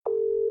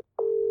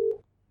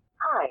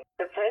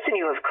person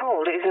you have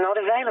called is not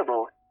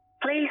available.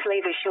 Please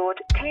leave a short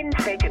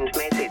 10-second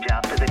message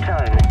after the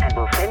tone and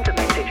we'll send the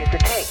message as a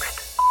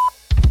text.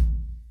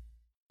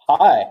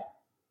 Hi.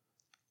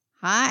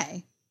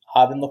 Hi.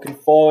 I've been looking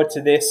forward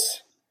to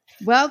this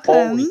all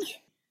Welcome.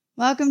 week.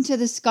 Welcome to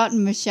the Scott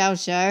and Michelle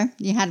show.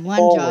 You had one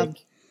All job.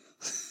 week.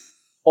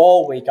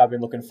 All week I've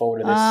been looking forward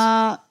to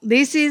this.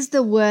 This is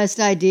the worst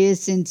idea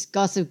since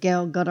Gossip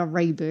Girl got a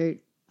reboot.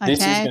 Okay?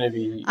 This is going to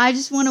be... I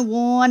just want to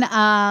warn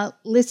our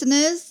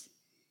listeners,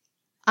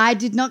 I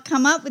did not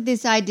come up with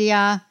this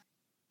idea.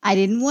 I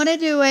didn't want to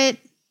do it,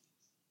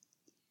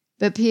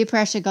 but peer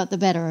pressure got the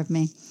better of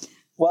me.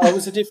 Well, it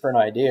was a different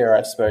idea,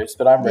 I suppose,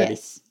 but I'm ready.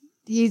 Yes,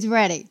 he's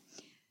ready.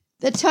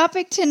 The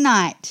topic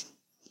tonight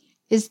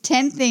is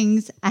 10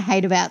 things I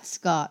hate about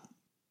Scott.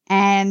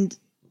 And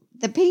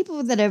the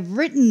people that have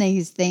written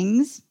these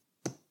things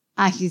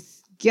are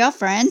his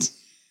girlfriend.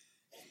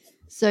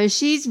 So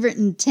she's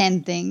written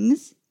 10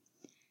 things.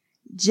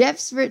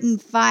 Jeff's written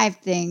 5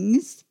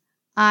 things.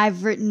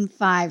 I've written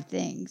 5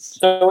 things.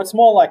 So it's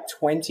more like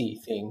 20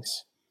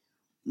 things.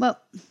 Well,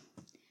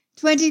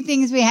 20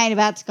 things we hate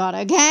about Scott,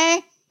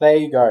 okay? There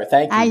you go.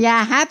 Thank you. Are you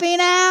happy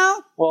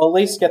now? Well, at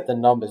least get the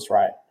numbers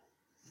right.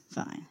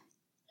 Fine.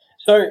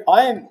 So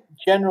I am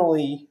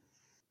generally,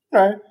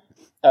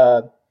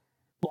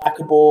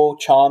 likable,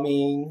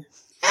 charming,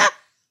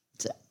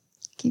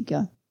 Keep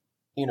going.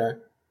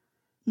 And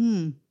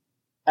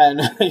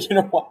you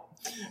know what?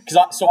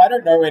 So I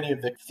don't know any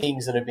of the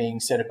things that are being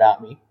said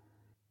about me.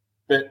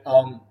 But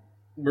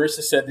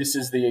Marissa said this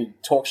is the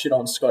Talk Shit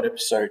on Scott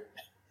episode.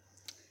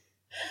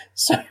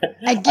 So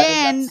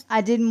Again, I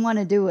didn't want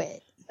to do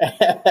it.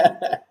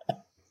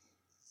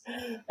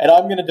 And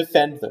I'm going to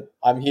defend them.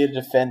 I'm here to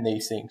defend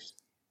these things.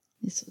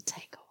 This will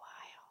take a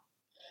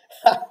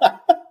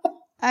while.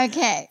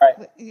 Okay.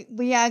 Right.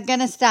 We are going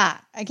to start,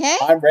 okay?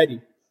 I'm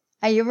ready.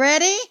 Are you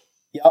ready?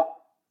 Yep.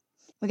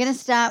 We're going to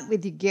start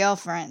with your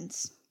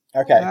girlfriends.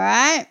 Okay. All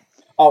right?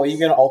 Oh, are you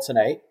going to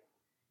alternate?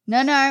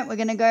 No. We're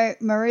going to go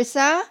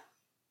Marissa,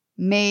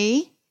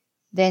 me,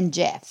 then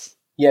Jeff.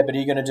 Yeah, but are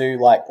you going to do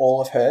like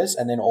all of hers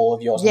and then all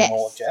of yours Yes. and then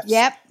all of Jeff's?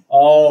 Yep.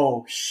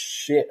 Oh,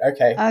 shit.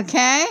 Okay.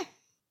 Okay?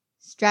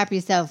 Strap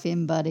yourself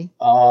in, buddy.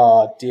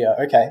 Oh, dear.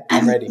 Okay.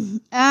 I'm ready. All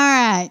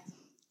right.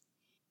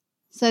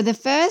 So the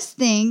first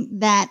thing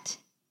that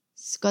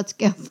Scott's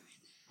girlfriend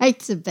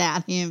hates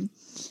about him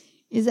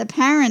is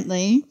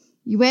apparently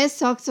you wear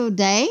socks all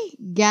day,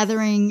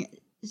 gathering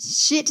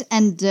shit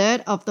and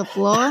dirt off the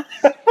floor,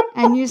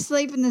 and you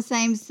sleep in the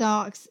same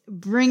socks,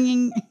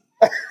 bringing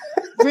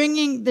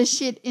the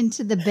shit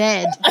into the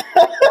bed.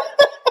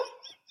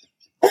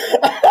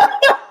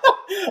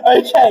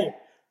 Okay.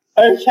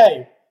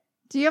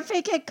 Do your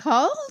feet get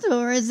cold,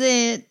 or is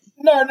it...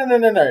 No.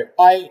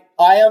 I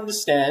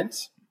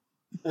understand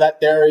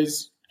that there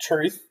is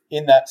truth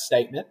in that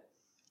statement.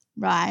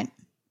 Right.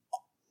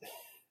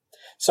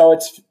 So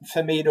it's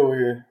for me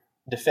to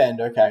defend,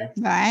 okay?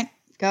 Right.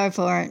 Go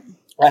for it.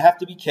 I have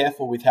to be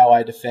careful with how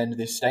I defend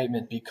this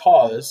statement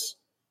because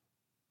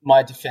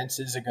my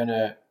defenses are going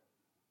to...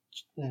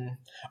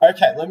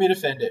 Okay, let me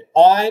defend it.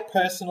 I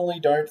personally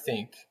don't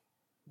think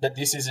that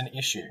this is an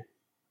issue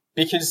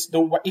because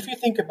if you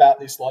think about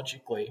this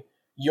logically,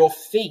 your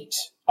feet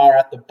are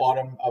at the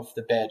bottom of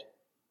the bed.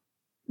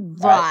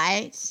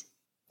 Right.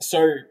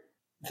 So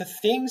the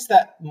things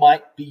that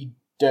might be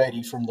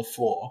dirty from the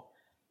floor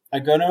are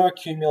going to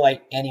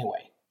accumulate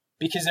anyway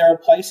because there are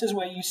places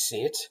where you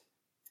sit,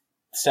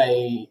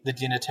 say the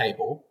dinner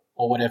table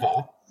or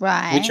whatever,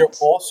 Right. which are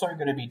also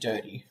going to be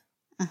dirty.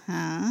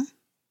 Uh-huh.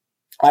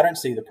 I don't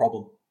see the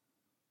problem.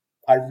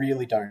 I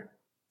really don't.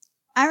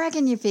 I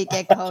reckon your feet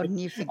get cold and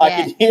you I forget.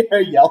 can hear her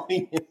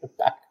yelling in the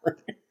back room.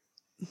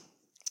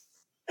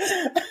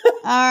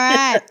 All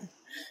right.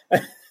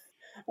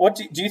 What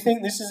do you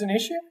think this is an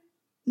issue?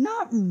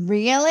 Not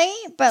really,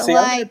 but See,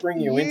 like... I'm going to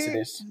bring you into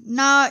this.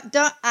 No,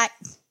 don't... I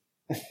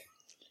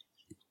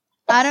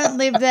don't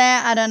live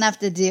there. I don't have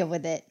to deal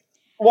with it.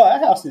 Well, our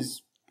house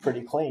is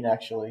pretty clean,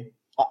 actually.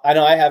 I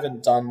know I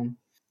haven't done,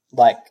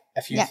 like,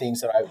 a few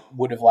things that I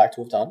would have liked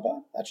to have done,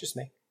 but that's just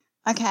me.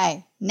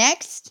 Okay,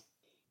 next.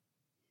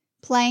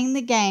 Playing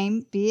the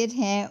game, beard,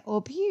 hair,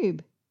 or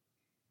pube.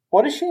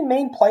 What does she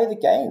mean, play the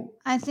game?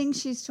 I think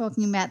she's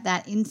talking about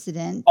that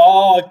incident.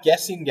 Oh,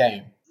 guessing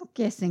game.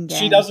 Guessing game.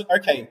 She doesn't...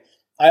 Okay,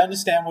 I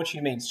understand what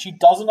she means. She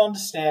doesn't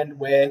understand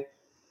where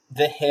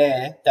the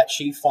hair that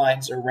she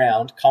finds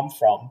around come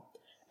from,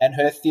 and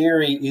her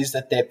theory is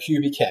that they're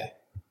pubic hair.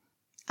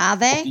 Are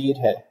they? Beard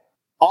hair.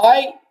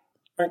 I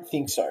don't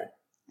think so.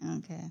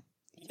 Okay.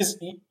 Because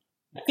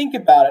think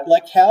about it,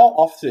 like how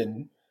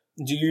often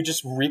do you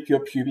just rip your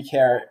pubic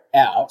hair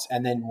out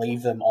and then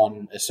leave them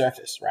on a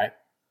surface, right?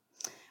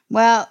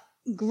 Well,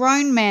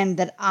 grown men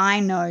that I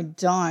know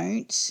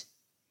don't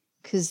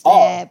because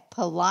they're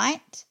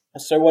polite.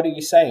 So what are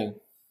you saying?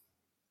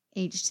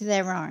 Each to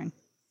their own.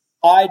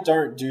 I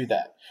don't do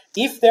that.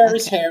 If there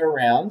is hair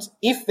around,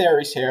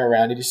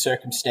 it is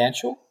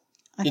circumstantial.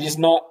 Okay. It is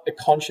not a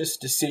conscious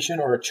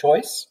decision or a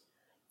choice.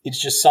 It's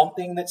just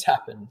something that's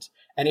happened.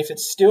 And if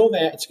it's still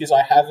there, it's because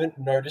I haven't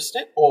noticed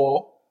it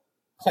or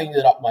cleaned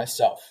it up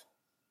myself.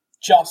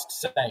 Just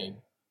saying.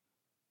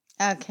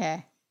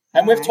 Okay.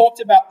 And we've Alright.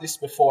 talked about this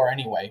before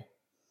anyway.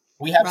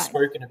 We have Right.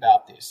 spoken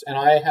about this, and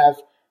I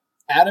have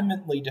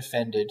adamantly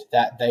defended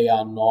that they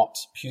are not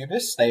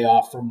pubis, they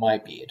are from my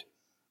beard.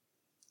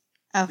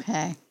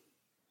 Okay.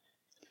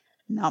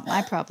 Not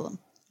my problem.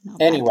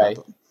 Not Anyway. my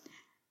problem.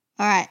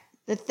 All right.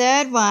 The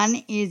third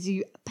one is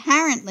you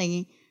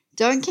apparently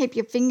don't keep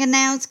your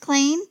fingernails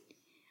clean.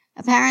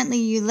 Apparently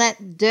you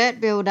let dirt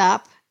build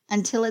up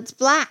until it's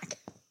black.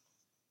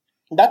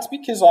 That's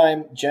because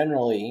I'm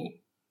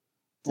generally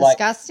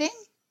Disgusting?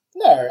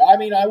 no, I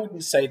mean, I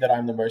wouldn't say that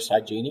I'm the most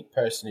hygienic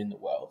person in the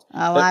world.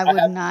 Oh, But I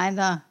wouldn't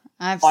either.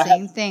 I've I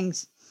seen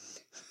things.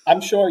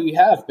 I'm sure you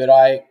have, but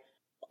I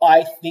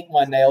think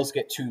my nails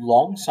get too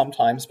long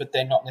sometimes, but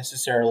they're not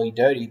necessarily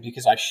dirty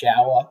because I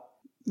shower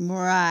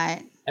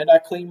Right. and I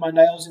clean my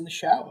nails in the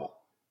shower.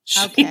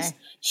 Okay.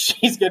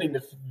 She's getting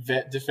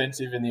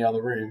defensive in the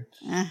other room.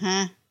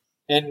 Uh-huh.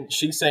 And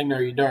she's saying, no,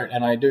 you don't,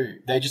 and I do.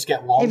 They just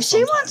get long If she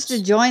sometimes. wants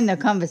to join the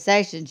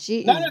conversation,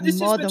 she No, is this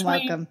more is than between,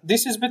 welcome.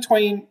 This is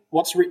between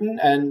what's written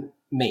and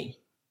me.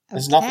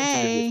 There's nothing to do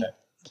Okay. with her.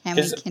 Can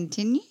we 'Cause-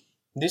 continue?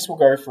 This will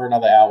go for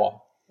another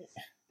hour.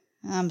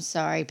 I'm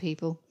sorry,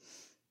 people.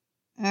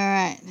 All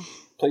right.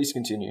 Please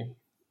continue.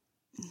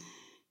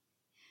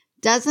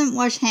 Doesn't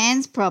wash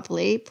hands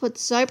properly,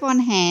 puts soap on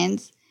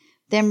hands,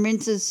 then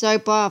rinses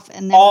soap off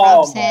and then Oh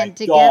rubs my hand God.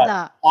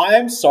 together.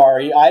 I'm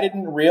sorry. I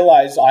didn't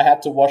realize I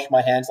had to wash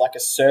my hands like a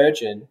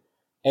surgeon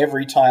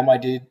every time I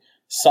did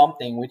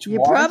something which You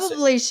warrants it.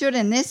 probably should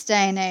in this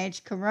day and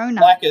age.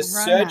 Corona. Like a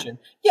Corona. surgeon.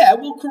 Yeah,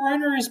 well,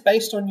 corona is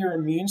based on your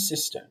immune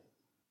system.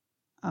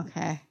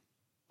 Okay.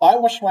 I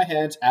wash my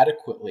hands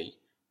adequately.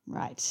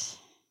 Right.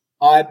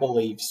 I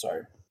believe so.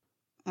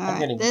 All I'm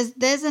right. getting-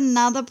 There's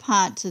another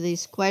part to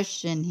this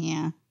question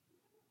here.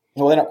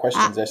 Well, they're not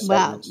questions, they're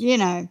Well,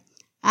 statements.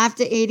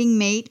 after eating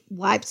meat,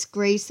 wipes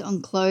grease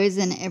on clothes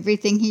and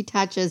everything he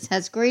touches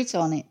has grease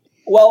on it.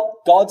 Well,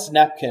 God's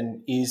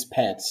napkin is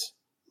pants.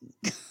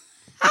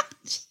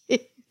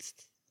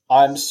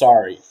 I'm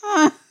sorry.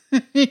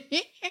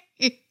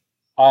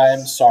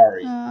 I'm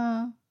sorry.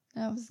 Oh,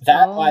 that was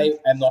That cold. I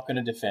am not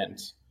going to defend.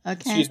 Okay.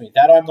 Excuse me.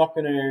 That I'm not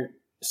going to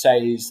say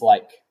is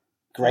like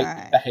great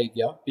Alright.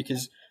 behavior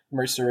because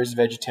Marissa is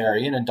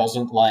vegetarian and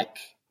doesn't like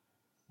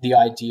the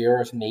idea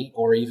of meat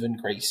or even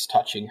grease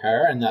touching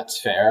her, and that's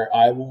fair.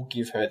 I will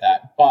give her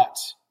that. But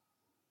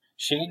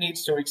she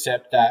needs to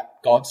accept that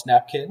God's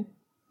napkin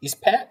is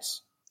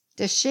pants.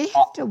 Does she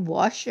have to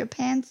wash her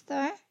pants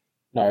though?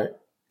 No.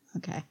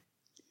 Okay.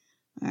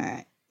 All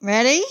right.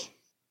 Ready?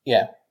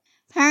 Yeah.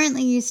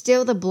 Apparently, you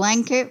steal the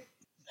blanket.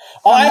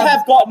 I the-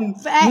 have gotten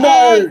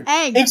Hey,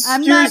 I'm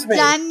Excuse not me.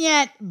 done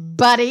yet,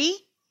 buddy.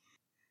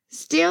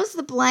 Steals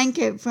the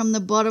blanket from the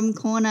bottom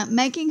corner,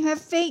 making her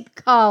feet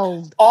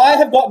cold. I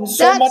have gotten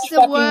so That's much the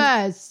fucking.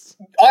 worst.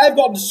 I have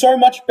gotten so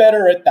much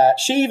better at that.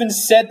 She even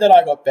said that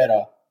I got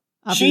better.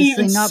 She Obviously,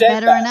 even not said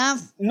better that.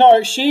 enough.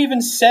 No, she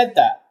even said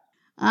that.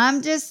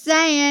 I'm just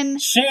saying.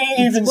 She It's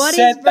even what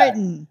said is that.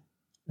 written.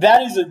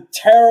 That is a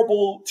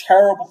terrible,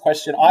 terrible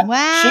question. She even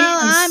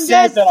I'm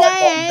said just that I've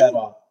saying. gotten better.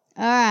 All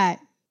right.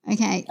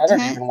 Okay. I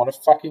don't even want to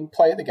fucking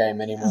play the game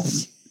anymore.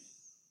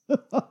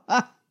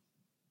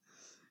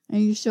 Are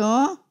you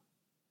sure?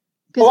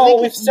 'Cause Well,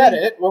 we we've said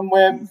it when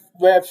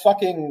we're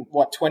fucking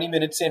 20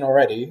 minutes in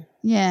already.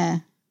 Yeah.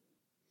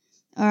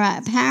 All right.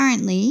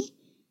 Apparently,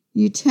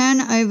 you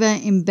turn over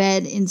in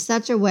bed in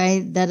such a way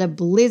that a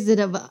blizzard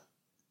of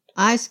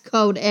ice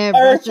cold air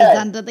rushes Okay.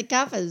 under the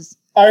covers.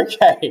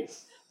 Okay,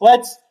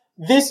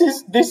 This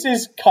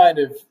is kind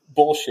of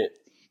bullshit.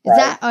 Is Right?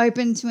 that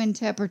open to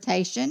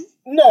interpretation?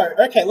 No.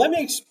 Okay, let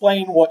me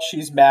explain what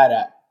she's mad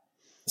at.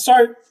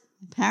 So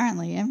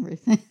Apparently,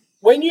 everything.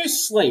 when you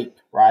sleep,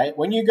 right?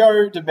 When you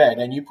go to bed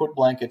and you put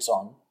blankets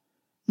on,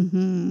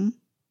 Hmm.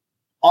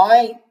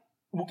 I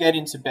will get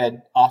into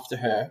bed after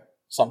her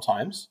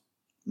sometimes.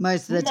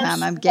 Most of the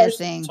time, I'm Most of the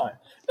guessing. time.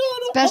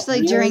 No,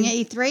 Especially not during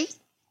really. E3.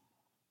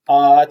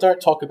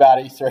 Don't talk about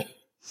E3.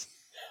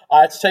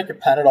 I had to take a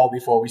Panadol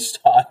before we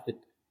started.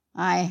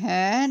 I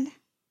heard.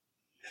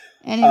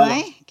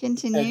 Anyway,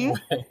 continue.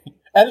 Anyway.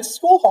 And it's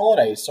school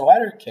holidays, so I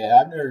don't care. I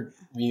have no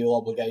real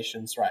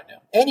obligations right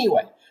now.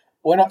 Anyway,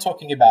 we're not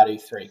talking about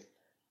E3.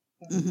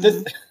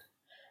 Mhm.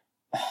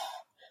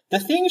 The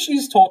thing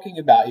she's talking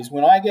about is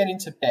when I get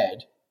into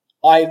bed,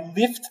 I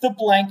lift the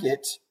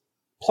blanket,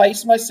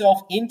 place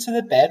myself into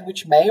the bed,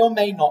 which may or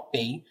may not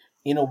be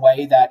in a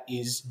way that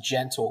is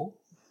gentle,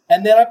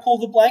 and then I pull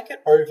the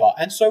blanket over.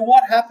 And so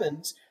what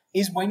happens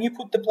is when you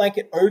put the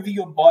blanket over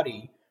your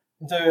body,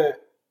 the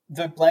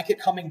blanket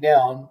coming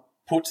down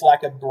puts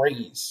like a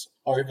breeze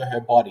over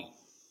her body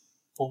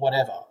or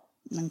whatever.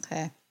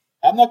 Okay.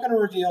 I'm not going to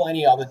reveal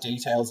any other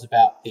details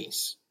about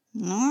this,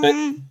 All but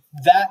right.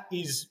 that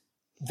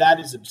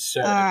is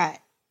absurd. All right.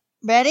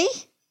 Ready?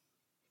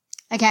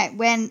 Okay.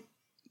 When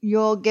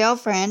your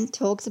girlfriend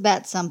talks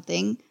about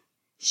something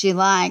she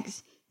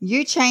likes,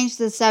 you change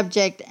the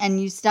subject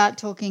and you start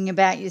talking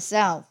about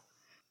yourself.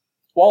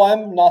 Well, I'm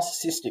a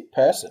narcissistic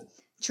person.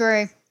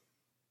 True.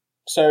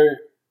 So,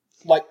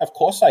 like, of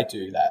course I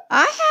do that.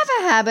 I have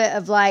a habit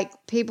of like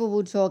people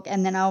will talk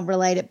and then I'll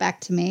relate it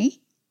back to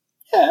me.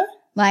 Yeah.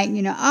 Like,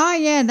 oh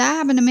yeah, that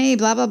happened to me,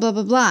 blah, blah, blah,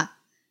 blah, blah.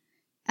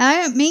 And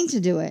I don't mean to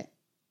do it.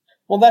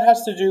 Well, that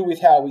has to do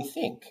with how we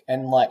think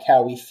and, like,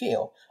 how we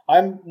feel.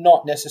 I'm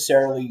not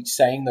necessarily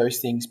saying those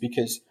things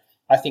because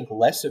I think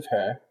less of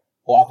her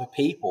or other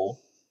people,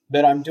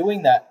 but I'm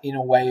doing that in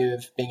a way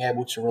of being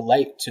able to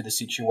relate to the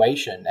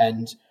situation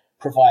and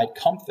provide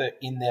comfort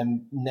in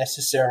them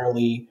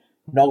necessarily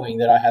knowing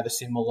that I have a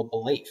similar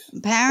belief.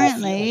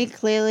 Apparently,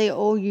 clearly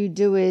all you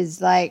do is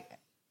like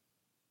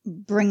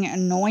bring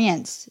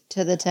annoyance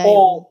to the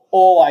table.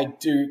 All I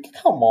do,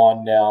 come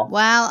on now.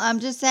 Well, I'm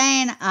just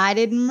saying, I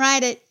didn't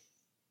write it.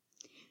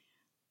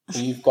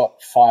 You've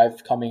got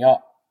 5 coming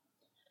up.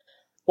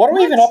 What are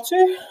we even up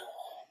to?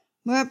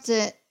 We're up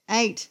to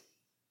 8.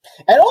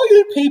 And all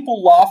you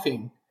people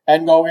laughing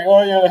and going,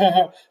 oh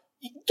yeah,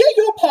 get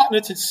your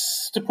partner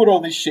to put all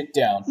this shit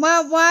down.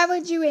 Well, why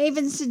would you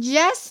even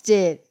suggest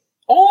it?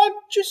 Oh, I'm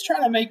just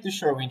trying to make the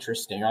show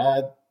interesting.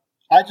 I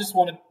just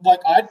want to, like,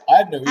 I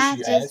have no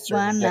issue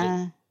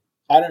answering.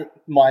 I don't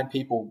mind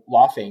people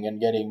laughing and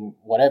getting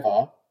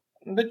whatever,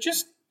 but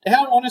just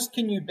how honest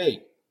can you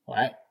be,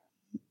 right?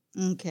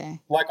 Okay.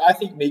 Like, I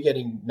think me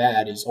getting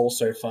mad is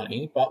also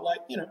funny, but, like,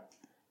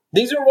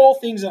 these are all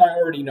things that I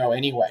already know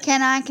anyway.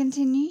 Can I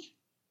continue?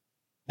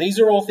 These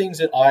are all things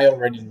that I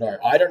already know.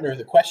 I don't know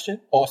the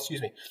question,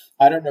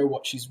 I don't know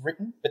what she's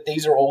written, but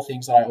these are all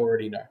things that I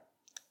already know.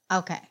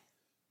 Okay.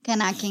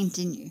 Can I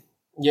continue?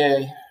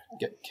 Yeah,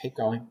 keep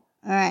going.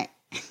 All right.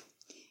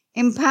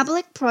 In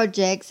public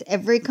projects,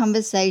 every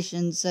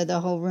conversation so the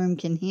whole room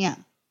can hear.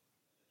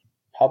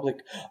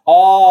 Public.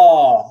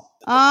 Oh.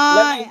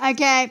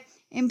 Okay.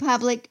 In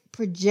public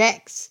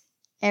projects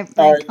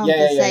every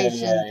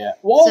conversation Yeah.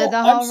 Well, so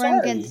the whole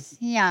room can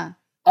hear.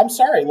 I'm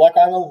sorry. Like,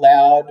 I'm a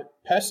loud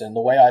person. The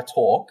way I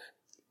talk.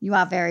 You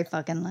are very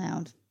fucking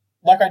loud.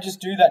 Like, I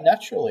just do that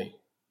naturally.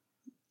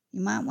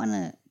 You might want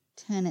to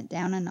turn it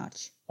down a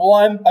notch. Well,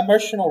 I'm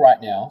emotional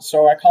right now,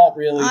 so I can't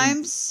really...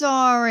 I'm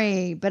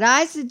sorry, but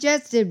I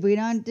suggested we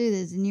don't do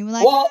this, and you were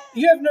like... Well,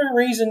 you have no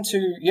reason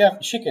to...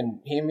 She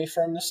can hear me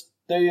from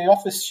the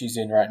office she's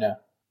in right now.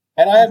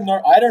 And I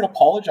don't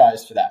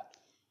apologize for that.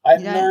 I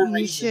have no reason.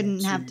 You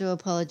shouldn't have to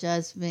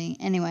apologize for being...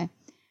 Anyway.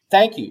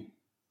 Thank you.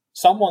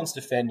 Someone's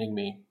defending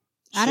me.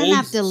 I don't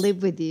have to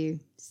live with you,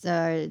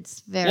 so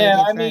it's very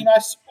different. I mean, I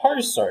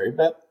suppose so,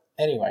 but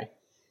anyway...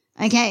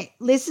 Okay,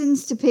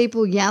 listens to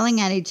people yelling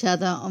at each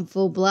other on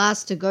full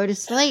blast to go to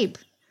sleep.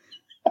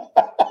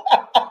 I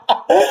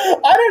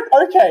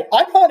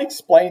can't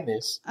explain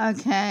this.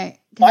 Okay.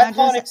 Can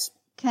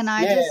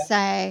I just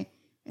say,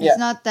 it's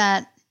not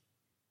that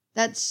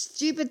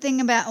stupid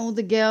thing about all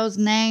the girls'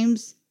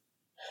 names.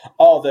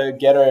 Oh, the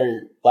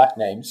ghetto black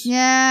names?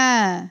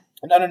 Yeah.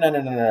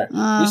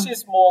 No. This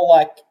is more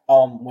like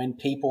when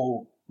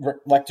people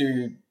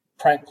do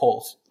prank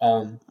calls.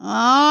 Oh,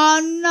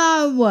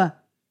 no.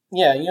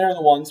 Yeah, you know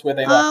the ones where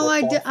they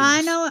like record things.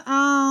 I know.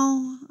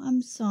 Oh,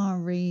 I'm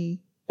sorry.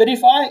 But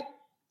if I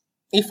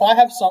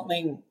have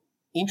something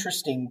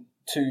interesting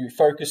to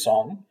focus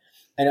on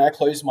and I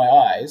close my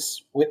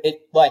eyes,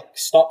 it like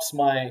stops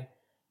my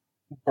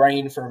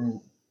brain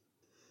from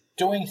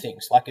doing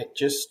things. Like it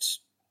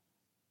is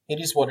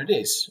what it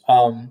is.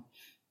 And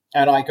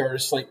I go to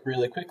sleep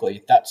really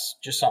quickly. That's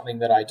just something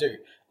that I do.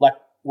 Like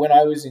when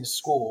I was in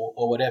school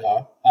or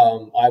whatever,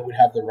 I would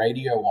have the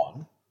radio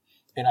on.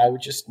 And I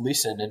would just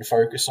listen and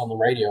focus on the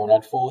radio and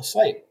I'd fall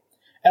asleep.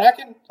 And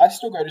I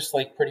still go to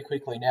sleep pretty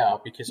quickly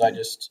now because I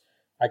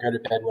go to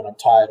bed when I'm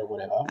tired or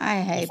whatever. I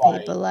hate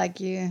people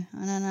like you.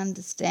 I don't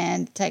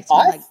understand. It takes me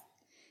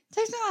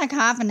like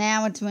half an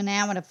hour to an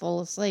hour to fall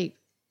asleep.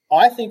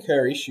 I think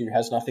her issue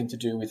has nothing to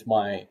do with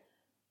that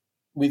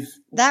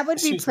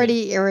would be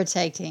pretty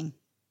irritating.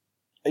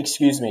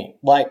 Excuse me.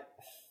 Like,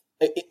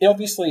 it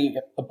obviously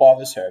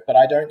bothers her, but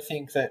I don't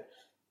think that...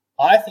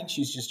 I think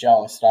she's just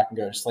jealous that I can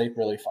go to sleep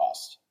really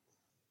fast.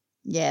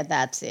 Yeah,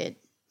 that's it.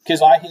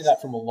 Because I hear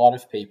that from a lot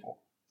of people.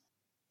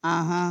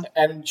 Uh-huh.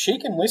 And she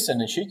can listen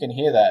and she can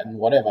hear that and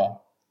whatever.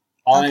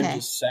 I'm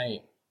just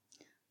saying.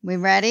 We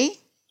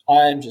ready?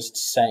 I'm just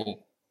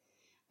saying.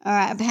 All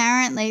right,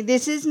 apparently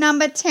this is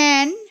number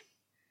 10.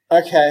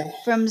 Okay.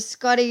 From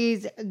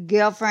Scotty's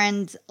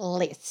girlfriend's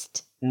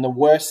list. And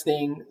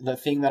the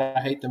thing that I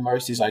hate the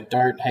most is I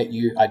don't hate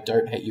you at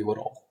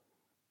all.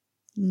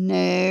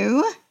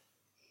 No.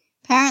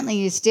 Apparently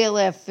you steal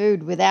her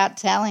food without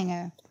telling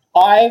her.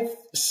 I've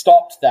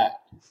stopped that.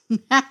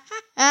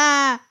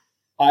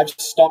 I've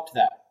stopped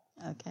that.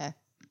 Okay.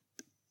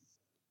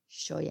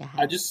 Sure you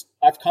have.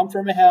 I've come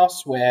from a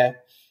house where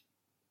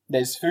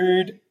there's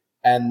food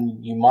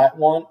and you might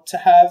want to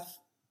have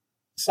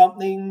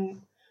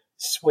something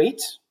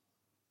sweet.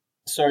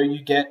 So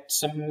you get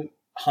some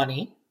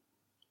honey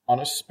on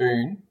a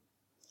spoon.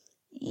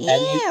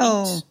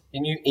 Ew.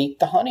 And you eat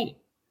the honey.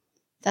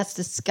 That's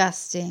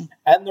disgusting.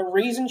 And the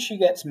reason she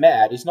gets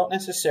mad is not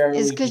necessarily...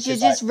 Is because you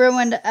just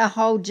ruined a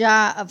whole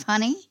jar of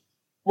honey?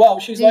 Well,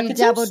 she's Do like, you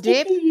it's all double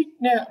dip? sticky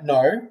now.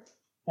 No.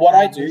 What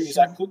I Are do you is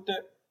I sure?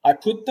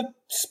 put the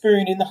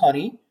spoon in the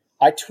honey,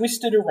 I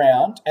twist it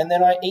around, and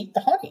then I eat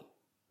the honey.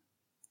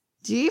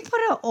 Do you put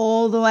it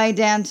all the way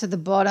down to the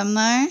bottom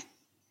though?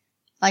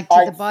 Like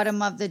to the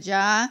bottom of the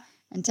jar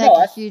and take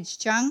a huge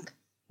chunk?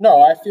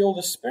 No, I feel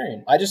the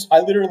spoon. I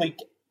literally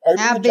open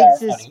How the jar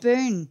big's of the honey.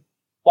 spoon?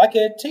 Like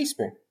a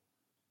teaspoon.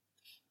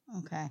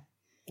 Okay.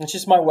 It's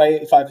just my way,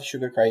 if I have a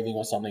sugar craving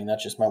or something,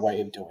 that's just my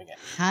way of doing it.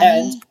 Honey?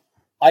 And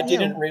I Ew.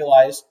 didn't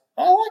realise,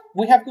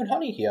 we have good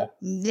honey here.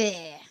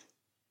 Yeah.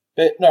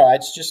 But no,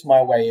 it's just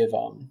my way of,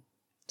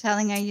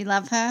 Telling her you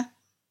love her?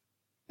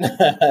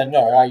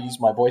 no, I use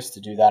my voice to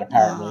do that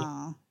apparently.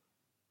 Oh.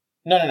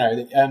 No,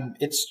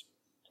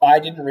 I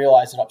didn't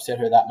realise it upset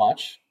her that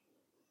much.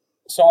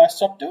 So I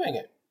stopped doing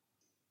it.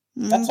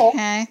 That's all.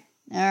 Okay.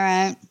 All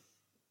right.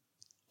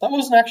 That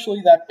wasn't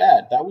actually that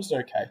bad. That was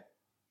okay.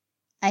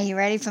 Are you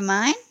ready for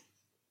mine?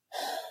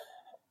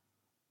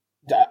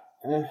 Do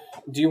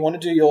you want to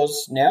do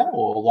yours now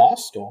or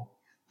last or?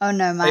 Oh,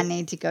 no, mine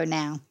need to go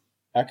now.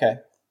 Okay.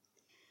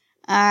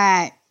 All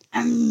right.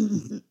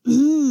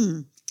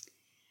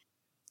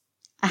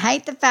 I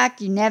hate the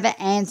fact you never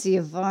answer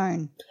your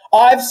phone.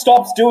 I've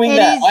stopped doing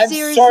that.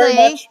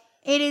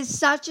 It is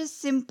such a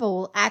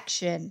simple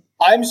action.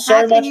 I'm so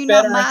How much can you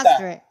better not at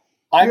master that. it?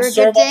 I'm You're a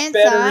so good much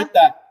better dancer. at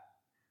that.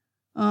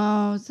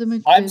 Oh, so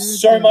much I'm better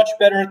so at that. much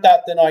better at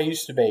that than I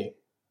used to be.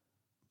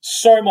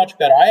 So much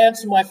better. I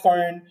answer my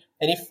phone,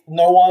 and if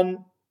no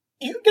one,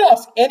 you can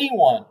ask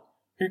anyone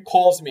who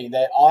calls me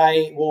that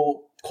I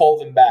will call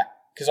them back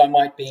because I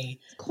might be,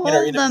 Call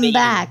in a them meeting.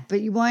 back,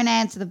 but you won't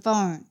answer the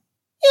phone.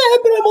 Yeah,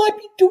 but I might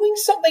be doing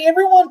something.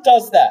 Everyone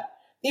does that.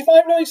 If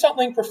I'm doing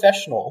something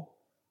professional,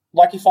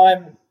 like if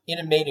I'm in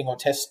a meeting or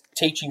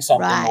teaching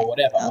something Right. or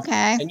whatever,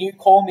 Okay. and you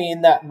call me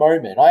in that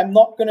moment, I'm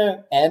not going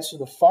to answer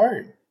the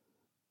phone.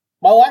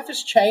 My life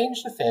has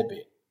changed a fair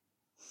bit.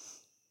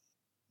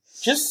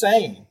 Just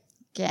saying.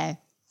 Okay.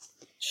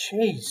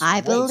 Jeez. I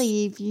Louise.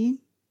 believe you.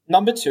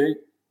 Number 2.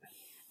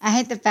 I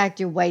hate the fact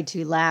you're way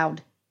too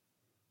loud.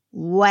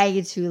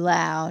 Way too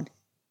loud.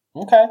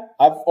 Okay.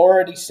 I've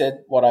already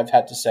said what I've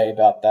had to say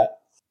about that.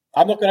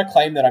 I'm not going to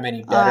claim that I'm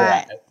any better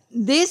Alright. at it.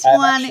 This I've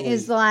one actually-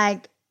 is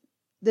like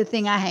the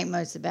thing I hate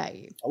most about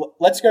you.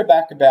 Let's go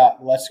back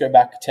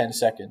 10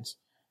 seconds.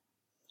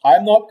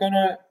 I'm not going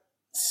to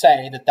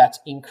say that that's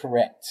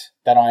incorrect,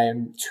 that I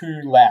am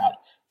too loud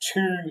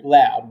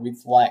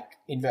with like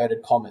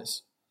inverted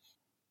commas.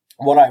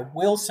 What I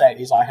will say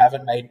is I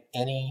haven't made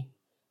any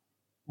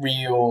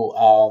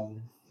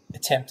real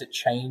attempt at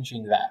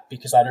changing that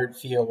because I don't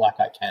feel like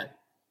I can.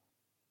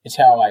 It's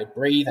how I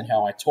breathe and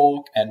how I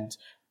talk, and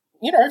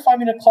if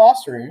I'm in a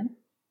classroom,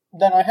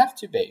 then I have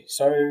to be.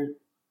 So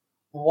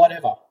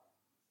whatever.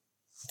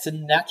 It's a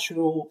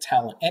natural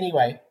talent.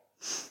 Anyway,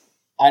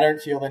 I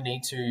don't feel the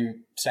need to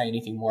say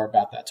anything more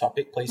about that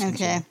topic. Please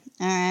continue. Okay.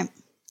 All right.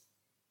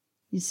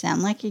 You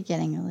sound like you're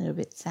getting a little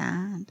bit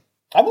sad.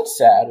 I'm not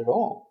sad at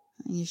all.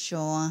 Are you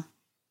sure?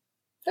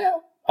 Yeah,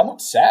 I'm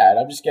not sad.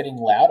 I'm just getting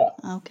louder.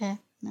 Okay.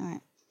 All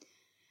right.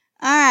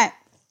 All right.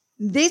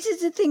 This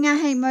is the thing I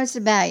hate most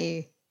about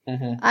you.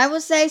 Mm-hmm. I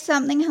will say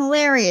something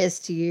hilarious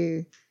to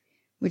you,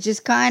 which is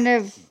kind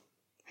of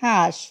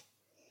harsh.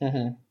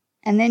 Mm-hmm.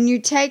 And then you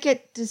take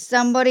it to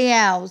somebody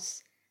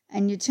else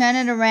and you turn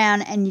it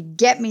around and you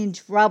get me in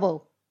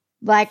trouble.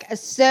 Like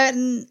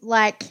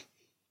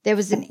there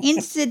was an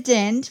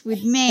incident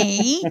with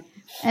me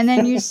and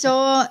then you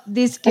saw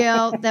this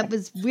girl that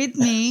was with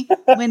me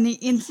when the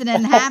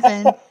incident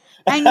happened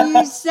and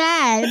you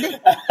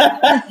said...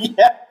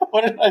 Yeah,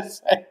 what did I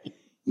say?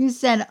 You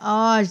said,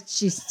 oh,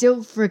 she's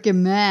still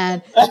freaking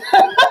mad.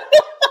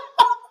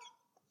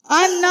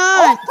 I'm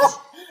not.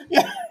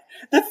 Yeah.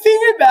 The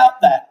thing about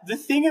that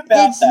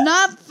It's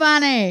not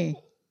funny.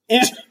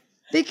 is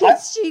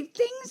Because she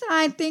thinks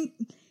I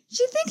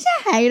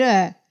hate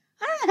her.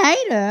 I don't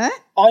hate her.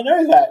 I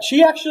know that.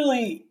 She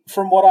actually,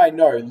 from what I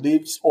know,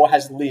 lives or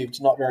has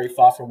lived not very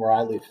far from where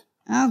I live.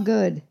 Oh,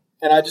 good.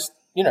 And I just,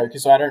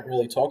 because I don't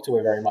really talk to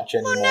her very much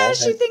anymore. Well, now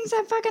she thinks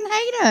I fucking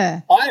hate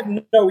her. I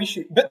have no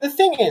issue. But the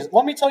thing is,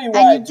 let me tell you why.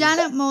 And you've done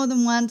it more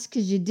than once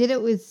because you did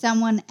it with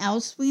someone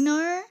else we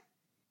know.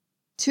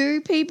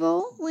 2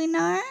 people we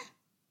know.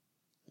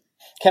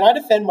 Can I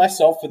defend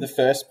myself for the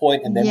first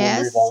point and then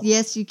we'll move on?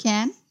 Yes, you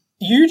can.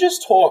 You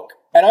just talk,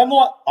 and I'm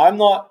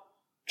not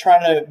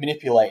trying to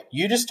manipulate.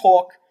 You just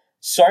talk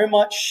so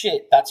much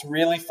shit that's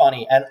really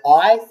funny, and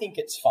I think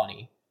it's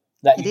funny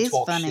that you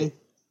talk shit. It is funny.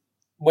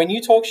 When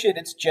you talk shit,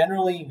 it's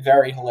generally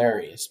very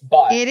hilarious,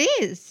 but it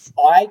is.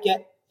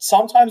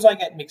 Sometimes I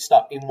get mixed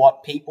up in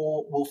what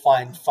people will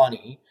find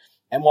funny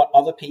and what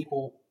other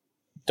people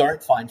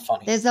don't find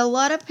funny. There's a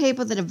lot of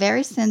people that are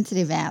very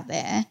sensitive out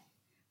there,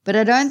 but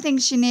I don't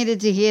think she needed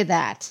to hear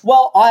that.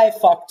 Well, I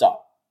fucked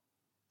up.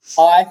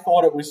 I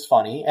thought it was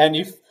funny, and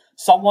if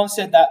someone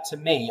said that to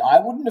me, I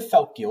wouldn't have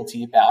felt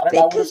guilty about it.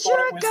 Because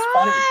you're a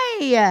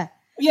guy.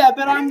 Yeah,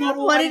 but I'm not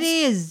always... what it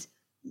is.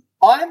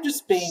 I'm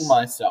just being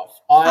myself.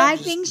 I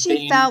think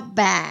she felt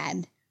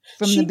bad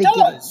from the beginning. She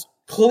does.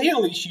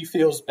 Clearly she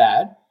feels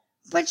bad.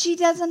 But she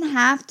doesn't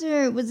have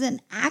to. It was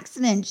an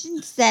accident. She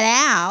didn't set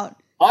out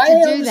I to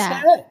do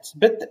understand, that.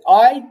 but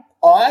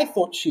I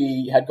thought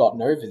she had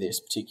gotten over this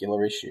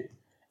particular issue.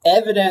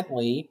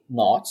 Evidently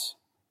not,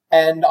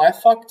 and I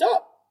fucked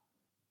up.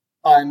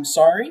 I'm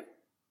sorry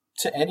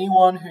to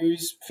anyone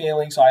whose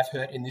feelings I've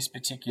hurt in this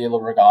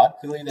particular regard.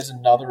 Clearly, there's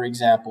another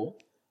example.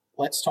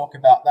 Let's talk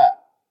about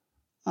that.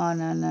 Oh,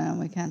 no,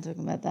 we can't talk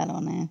about that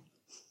on air.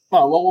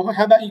 Oh, well,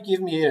 how about you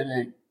give me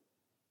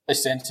a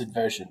censored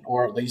version,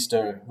 or at least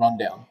a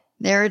rundown?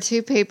 There are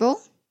two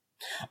people.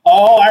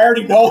 Oh, I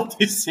already know what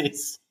this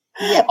is.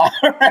 Yep. I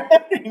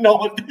already know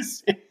what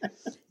this is.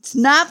 It's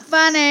not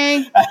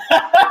funny.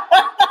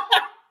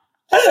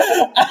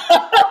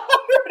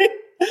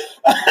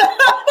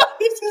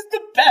 This is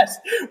the best.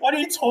 What are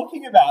you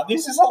talking about?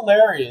 This is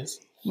hilarious.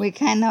 We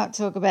cannot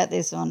talk about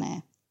this on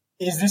air.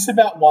 Is this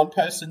about one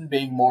person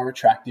being more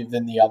attractive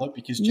than the other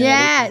because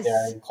genetically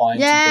they're inclined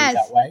to be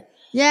that way?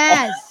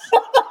 Yes.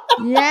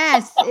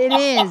 Yes, it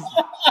is.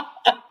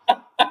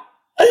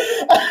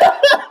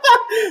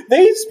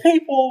 These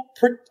people...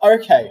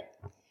 Okay.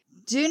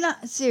 Do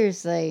not,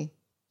 seriously,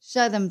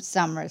 show them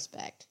some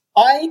respect.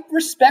 I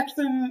respect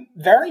them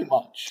very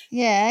much.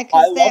 Yeah,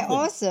 because they're love them.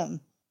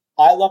 awesome.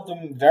 I love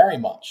them very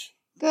much.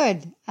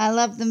 Good. I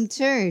love them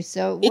too,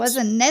 so it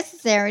wasn't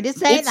necessary to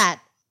say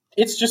that.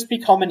 It's just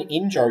become an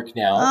in-joke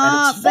now,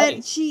 and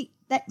it's funny.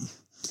 But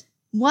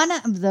one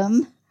of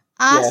them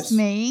asked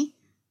me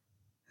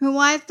who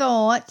I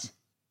thought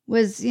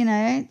was,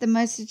 the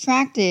most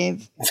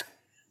attractive.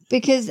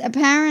 Because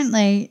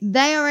apparently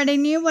they already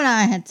knew what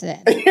I had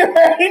said. You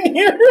already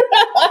knew?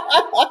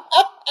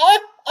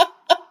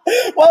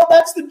 Well,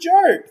 that's the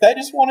joke. They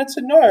just wanted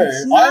to know.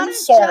 It's not I'm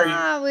sorry.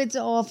 Oh, it's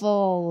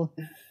awful.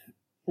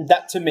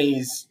 That to me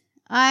is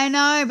I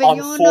know, but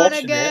you're not a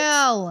unfortunate.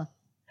 girl.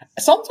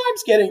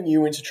 Sometimes getting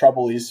you into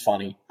trouble is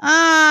funny.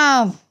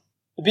 Oh.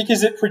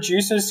 Because it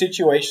produces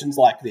situations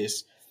like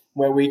this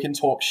where we can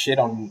talk shit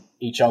on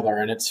each other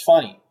and it's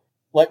funny.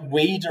 Like,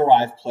 we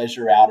derive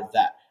pleasure out of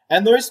that.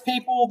 And those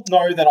people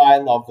know that I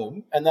love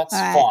them, and that's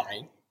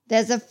fine.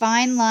 There's a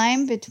fine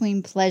line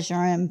between pleasure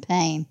and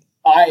pain.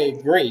 I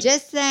agree.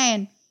 Just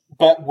saying.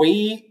 But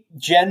we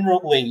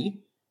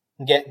generally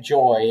get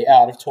joy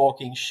out of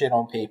talking shit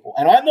on people.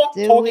 And I'm not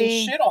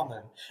talking shit on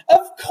them.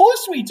 Of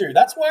course we do.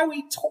 That's why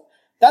we talk.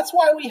 That's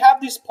why we have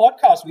this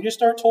podcast. We just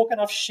don't talk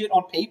enough shit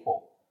on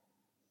people.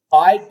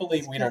 I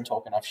believe we don't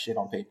talk enough shit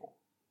on people.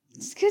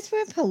 It's because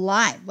we're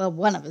polite. Well,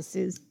 one of us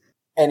is.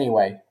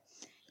 Anyway.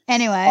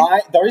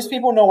 Those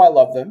people know I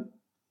love them.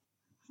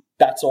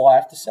 That's all I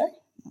have to say.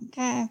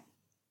 Okay.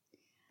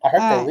 I hope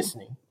they're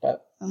listening,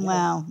 but...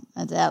 Well,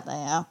 I doubt they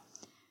are.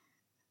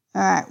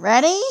 All right,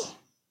 ready?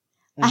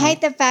 Mm-hmm. I hate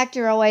the fact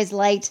you're always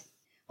late.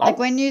 Like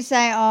when you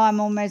say,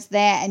 I'm almost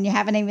there, and you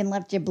haven't even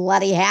left your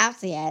bloody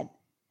house yet.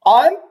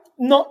 I'm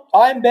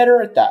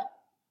better at that.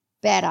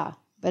 Better,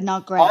 but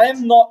not great. I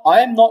am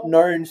not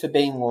known for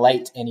being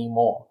late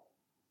anymore.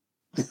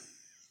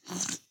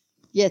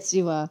 Yes,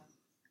 you are.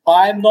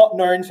 I'm not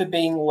known for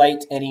being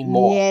late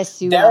anymore.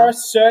 Yes, you are. There are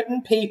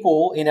certain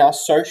people in our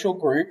social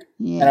group,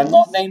 and I'm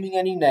not naming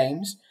any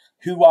names,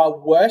 who are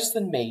worse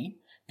than me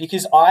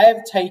because I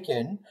have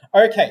taken...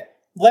 Okay,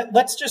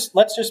 let's just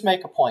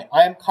make a point.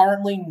 I am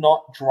currently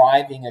not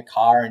driving a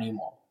car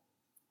anymore,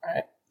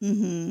 right?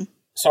 Mm-hmm.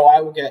 So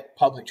I will get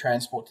public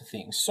transport to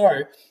things.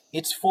 So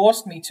it's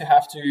forced me to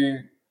have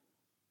to...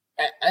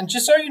 And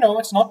just so you know,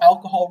 it's not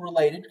alcohol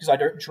related because I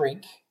don't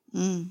drink.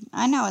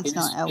 I know it's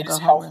not alcohol. It is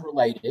health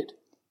related.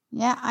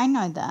 Yeah, I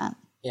know that.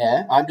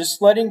 Yeah, I'm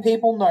just letting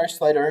people know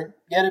so they don't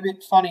get a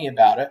bit funny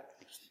about it.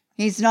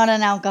 He's not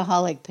an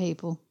alcoholic,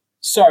 people.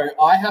 So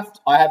I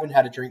haven't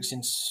had a drink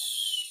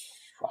since,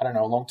 I don't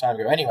know, a long time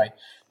ago. Anyway,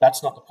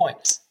 that's not the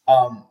point.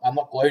 I'm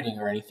not gloating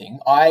or anything.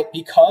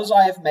 Because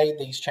I have made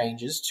these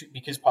changes,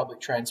 because public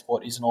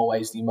transport isn't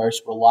always the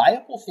most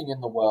reliable thing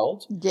in the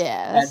world.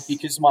 Yes. And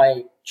because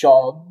my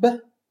job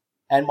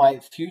and my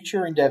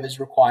future endeavors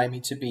require me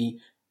to be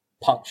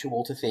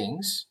punctual to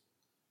things,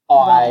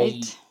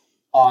 I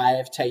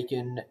have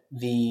taken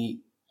the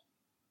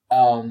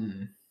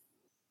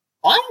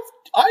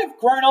I've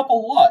grown up a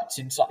lot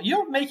since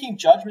you're making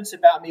judgments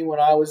about me when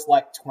I was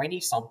like 20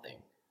 something.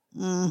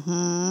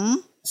 Mm-hmm.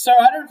 So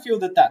I don't feel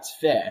that that's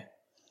fair.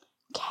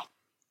 Okay.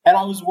 And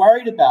I was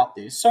worried about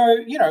this. So,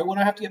 when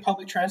I have to get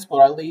public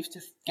transport, I leave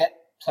to get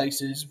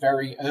places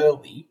very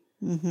early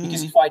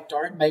because if I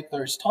don't make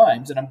those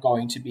times, then I'm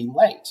going to be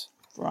late.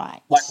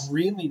 Right. Like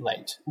really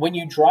late. When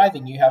you're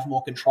driving, you have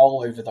more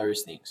control over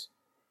those things.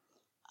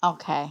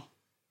 Okay.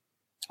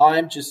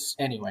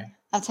 Anyway.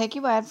 I'll take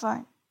your word for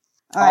it.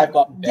 All I've right.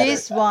 gotten better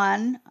This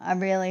one, I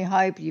really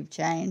hope you've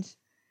changed.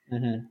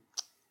 Mm-hmm.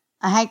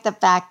 I hate the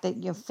fact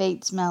that your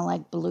feet smell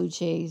like blue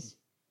cheese.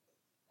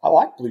 I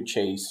like blue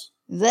cheese.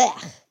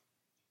 Blech.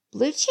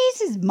 Blue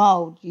cheese is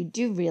mold. You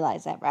do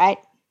realize that, right?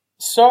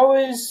 So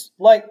is,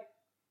 I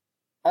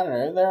don't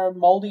know, there are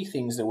moldy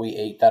things that we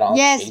eat that aren't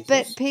cheeses. Yes,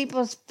 but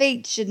people's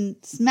feet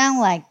shouldn't smell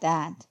like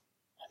that.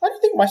 I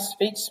don't think my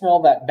feet smell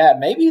that bad.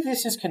 Maybe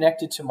this is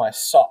connected to my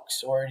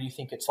socks, or do you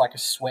think it's like a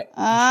sweat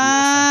issue or something?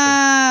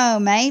 Oh,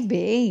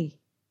 maybe.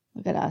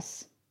 Look at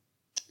us.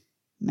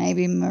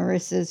 Maybe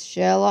Marissa's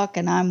Sherlock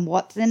and I'm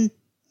Watson.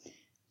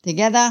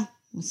 Together,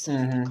 we'll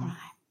solve the crime.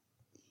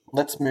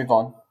 Let's move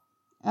on.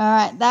 All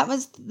right, that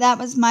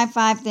was my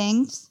 5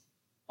 things.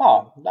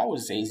 Oh, that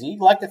was easy.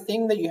 Like, the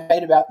thing that you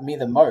hate about me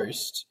the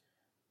most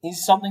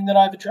is something that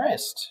I've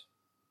addressed.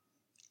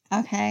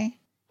 Okay.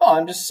 Oh,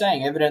 I'm just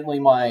saying, evidently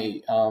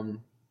my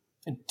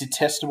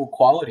detestable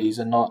qualities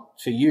are not,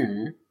 for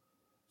you,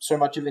 so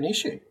much of an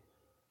issue.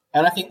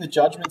 And I think the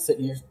judgments that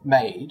you've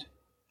made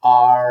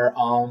are,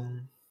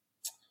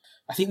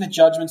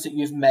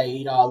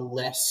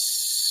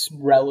 less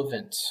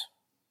relevant.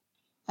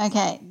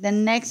 Okay, the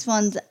next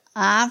ones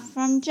are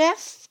from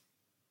Jeff.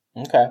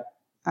 Okay.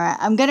 All right,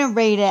 I'm going to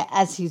read it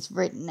as he's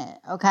written it,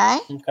 okay?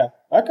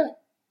 Okay.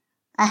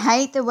 I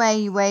hate the way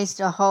you waste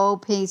a whole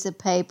piece of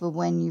paper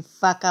when you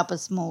fuck up a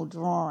small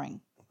drawing.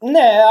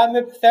 Nah, I'm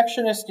a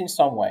perfectionist in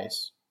some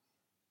ways.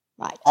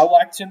 Right. I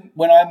like to,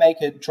 when I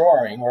make a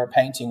drawing or a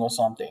painting or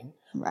something,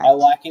 Right. I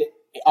like it.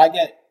 I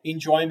get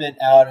enjoyment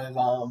out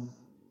of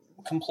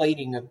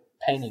completing a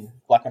painting,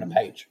 like on a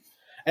page.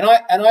 And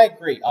I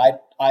agree.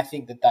 I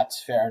think that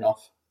that's fair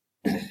enough.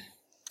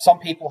 Some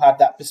people have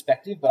that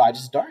perspective, but I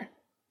just don't.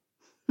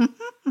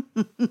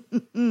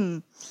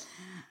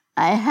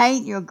 I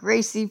hate your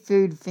greasy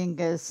food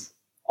fingers.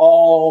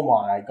 Oh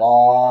my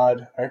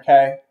God.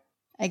 Okay.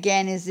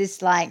 Again, is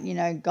this like,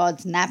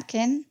 God's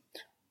napkin?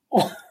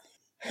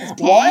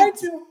 Why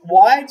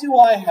do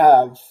I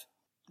have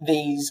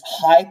these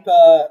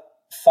hyper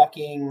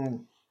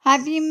fucking...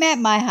 Have you met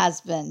my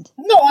husband?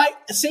 No,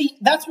 see,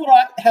 that's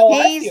how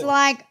I feel. He's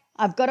like,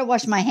 I've got to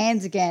wash my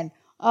hands again.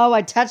 Oh,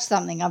 I touched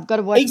something. I've got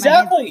to wash my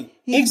hands.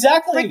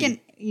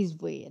 Exactly. He's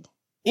weird.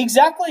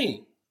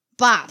 Exactly.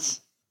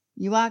 But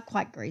you are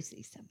quite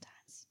greasy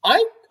sometimes.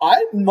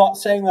 I'm not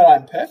saying that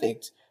I'm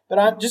perfect,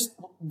 but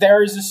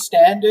there is a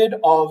standard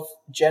of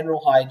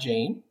general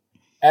hygiene,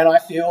 and I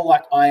feel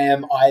like I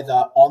am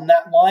either on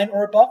that line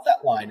or above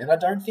that line, and I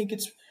don't think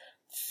it's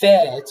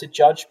fair to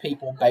judge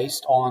people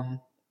based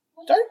on...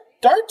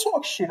 Don't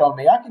talk shit on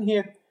me. I can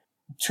hear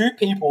 2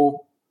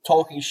 people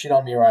talking shit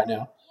on me right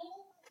now.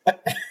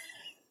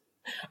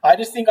 I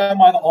just think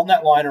I'm either on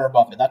that line or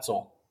above it, that's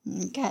all.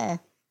 Okay.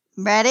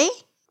 Ready?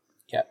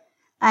 Yeah.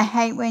 I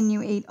hate when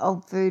you eat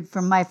old food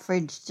from my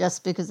fridge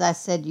just because I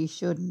said you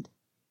shouldn't.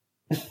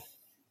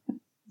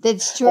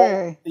 That's true.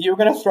 Well, you're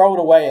going to throw it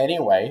away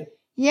anyway.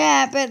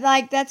 Yeah, but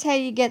that's how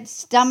you get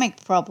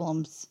stomach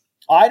problems.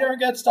 I don't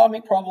get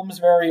stomach problems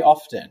very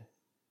often.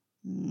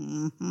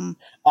 Mm-hmm.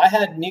 I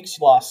had nicks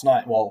last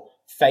night,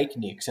 fake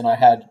nicks, and I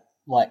had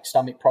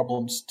stomach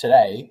problems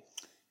today.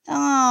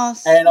 Oh,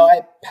 and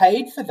I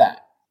paid for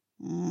that.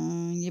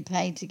 You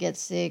paid to get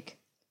sick.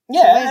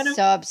 Yeah. I'm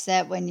so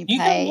upset when you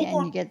pay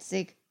and you get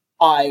sick.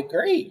 I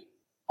agree.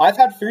 I've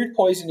had food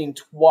poisoning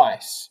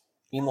twice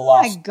in the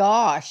last... Oh my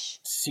gosh.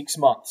 6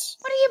 months.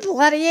 What are you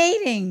bloody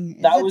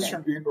eating? That was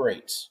from Uber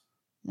Eats.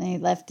 Then you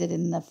left it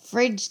in the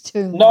fridge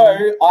too long.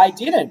 No, I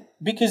didn't,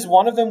 because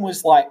one of them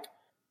was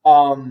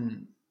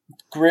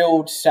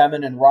grilled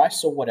salmon and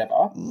rice or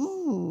whatever.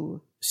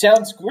 Ooh.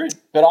 Sounds good,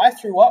 but I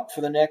threw up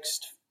for the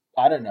next,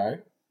 I don't know.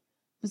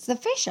 Was the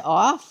fish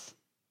off?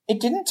 It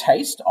didn't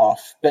taste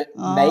off, but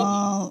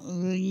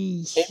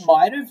maybe it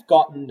might have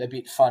gotten a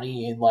bit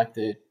funny in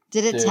the...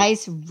 Did it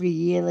taste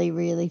really,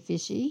 really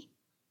fishy?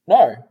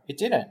 No, it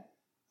didn't.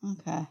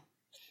 Okay.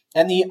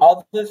 And the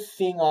other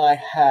thing I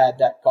had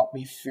that got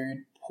me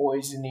food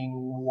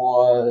poisoning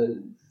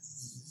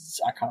was,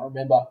 I can't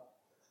remember,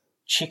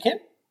 chicken.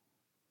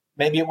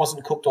 Maybe it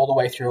wasn't cooked all the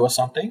way through or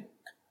something.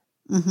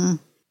 Mm-hmm.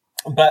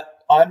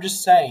 But I'm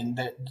just saying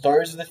that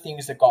those are the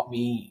things that got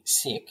me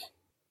sick.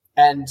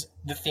 And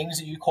the things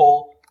that you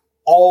call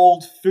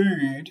old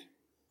food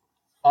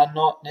are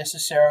not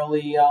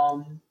necessarily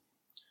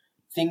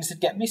things that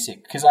get me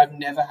sick, because I've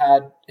never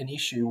had an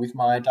issue with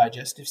my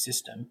digestive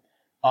system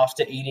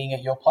after eating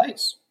at your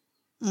place.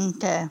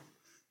 Okay.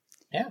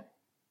 Yeah.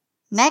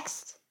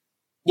 Next.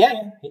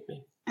 Yeah, hit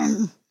me.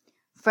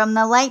 From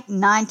the late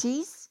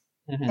 90s,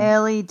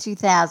 early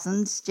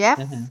 2000s,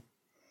 Jeff,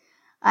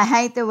 I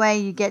hate the way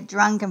you get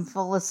drunk and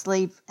fall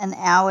asleep an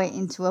hour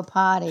into a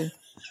party.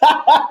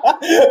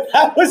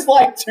 That was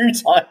 2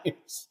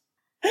 times.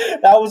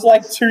 That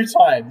was 2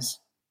 times.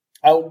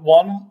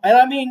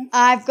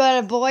 I've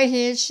got a boy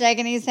here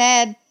shaking his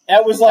head.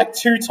 That was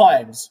 2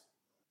 times.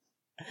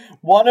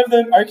 One of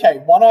them,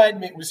 one I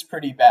admit was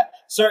pretty bad.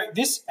 So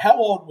how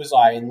old was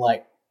I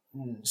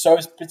so it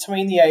was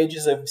between the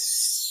ages of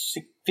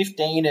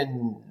 15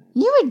 and...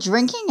 You were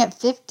drinking at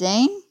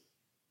 15?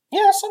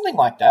 Yeah, something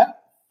like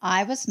that.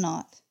 I was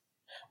not.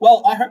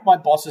 Well, I hope my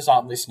bosses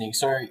aren't listening,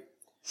 so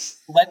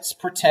let's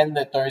pretend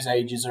that those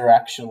ages are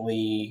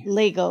actually...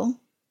 legal.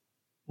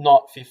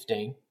 Not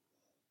 15.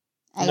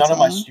 18. None of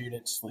my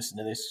students listen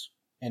to this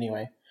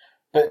anyway.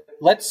 But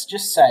let's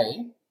just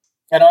say,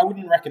 and I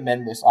wouldn't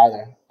recommend this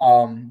either,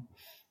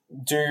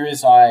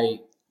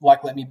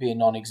 let me be a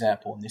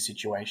non-example in this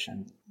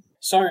situation.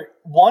 So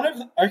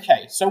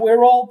so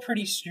we're all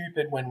pretty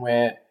stupid when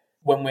we're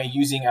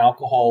using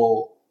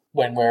alcohol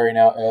when we're in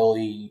our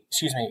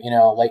in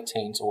our late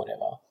teens or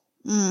whatever.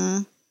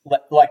 Mm.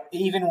 Like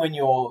even when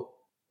you're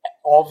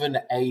of an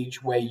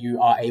age where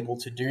you are able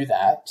to do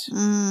that,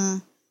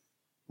 you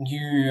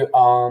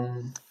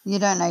You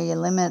don't know your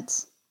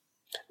limits.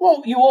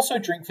 well, you also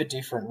drink for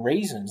different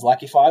reasons.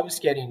 Like if I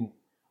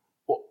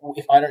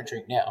don't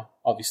drink now,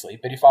 obviously,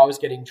 but if I was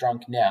getting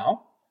drunk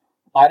now,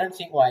 I don't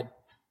think my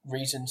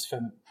reasons for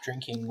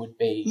drinking would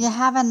be. You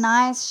have a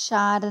nice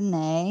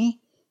Chardonnay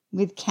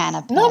with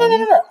canapé. No.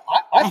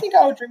 I think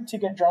I would drink to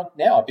get drunk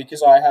now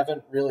because I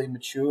haven't really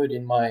matured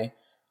in my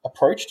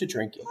approach to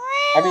drinking.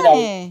 Really? I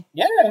mean,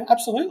 yeah,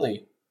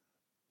 absolutely.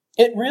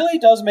 It really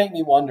does make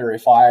me wonder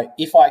if I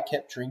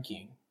kept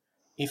drinking,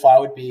 if I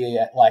would be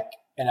like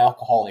an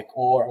alcoholic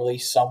or at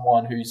least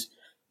someone who's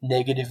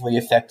negatively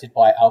affected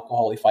by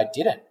alcohol if I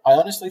didn't. I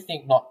honestly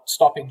think not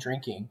stopping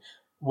drinking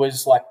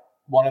was like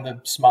one of the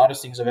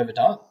smartest things I've ever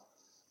done.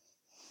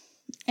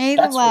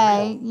 Either That's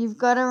way, real. you've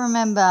got to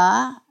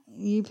remember,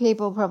 you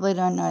people probably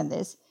don't know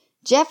this,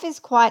 Jeff is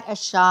quite a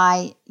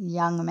shy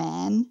young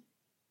man.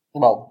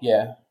 Well,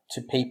 yeah,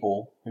 to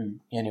people who,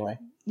 anyway.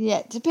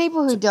 Yeah, to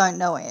people who don't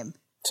know him.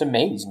 To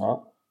me, he's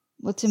not.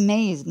 Well, to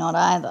me, he's not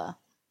either.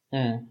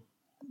 Mm.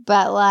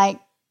 But, like,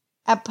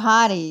 at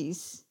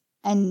parties,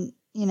 and,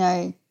 you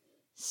know,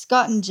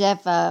 Scott and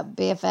Jeff are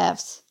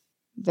BFFs.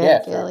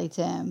 Very girly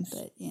term,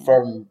 but, yeah.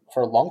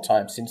 For a long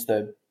time, since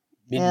the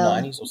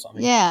mid-90s or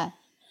something. Yeah.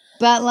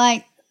 But,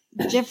 like,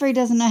 Jeffrey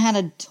doesn't know how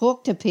to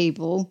talk to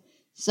people,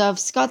 so if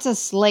Scott's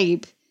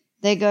asleep,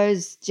 there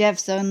goes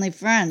Jeff's only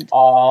friend.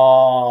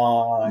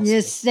 Oh,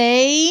 You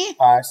see?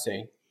 I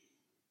see.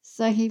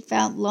 So he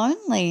felt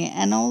lonely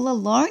and all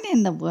alone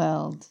in the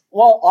world.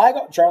 Well, I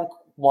got drunk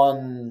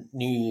one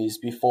New Year's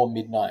before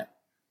midnight.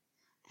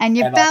 And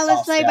you And fell I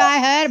passed asleep. out. I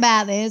heard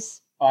about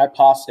this. I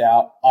passed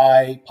out.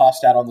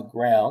 On the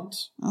ground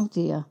Oh,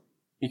 dear.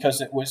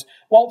 because it was...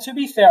 Well, to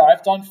be fair,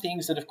 I've done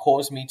things that have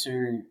caused me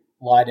to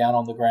lie down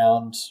on the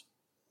ground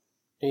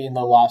in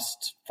the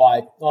last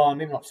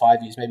maybe not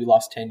 5 years, maybe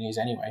last 10 years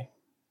anyway.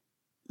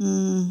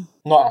 Mm,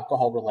 Not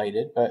alcohol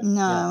related, but... no, you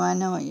know. I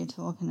know what you're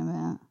talking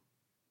about.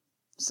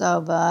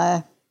 So,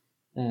 bye.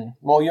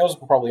 Well, yours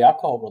were probably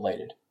alcohol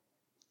related.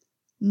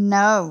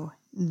 No,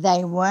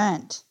 they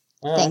weren't.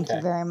 Oh, Thank okay.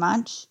 you very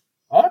much.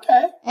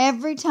 Okay.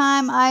 Every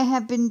time I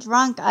have been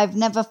drunk, I've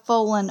never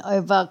fallen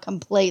over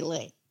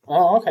completely.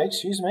 Oh, okay.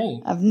 Excuse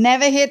me. I've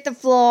never hit the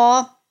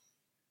floor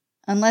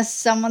unless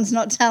someone's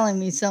not telling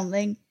me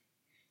something.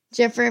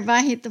 Jeffrey, have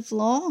I hit the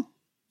floor?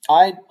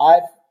 I've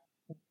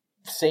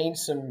seen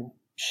some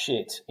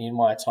shit in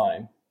my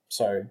time,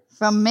 so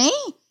From me?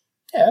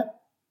 yeah.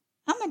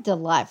 I'm a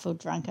delightful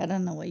drunk. I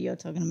don't know what you're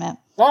talking about.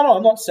 No,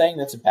 I'm not saying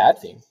that's a bad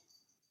thing.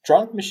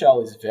 Drunk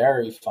Michelle is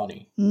very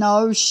funny.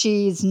 No,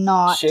 she's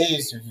not.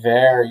 She's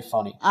very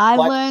funny. I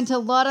learned a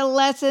lot of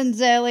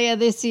lessons earlier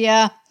this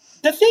year.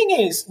 The thing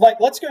is, like,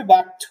 let's go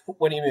back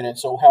 20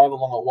 minutes or however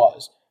long it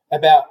was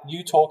about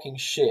you talking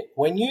shit.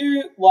 When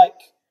you, like,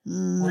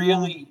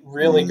 really,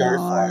 really go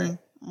for it.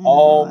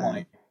 Oh,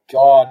 my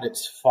God,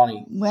 it's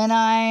funny. When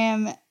I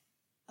am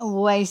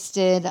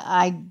wasted,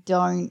 I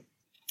don't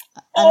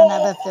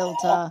have a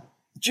filter.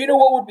 Do you know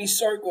what would be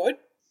so good?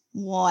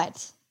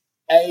 What?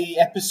 A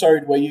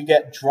episode where you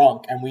get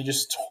drunk and we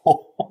just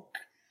talk.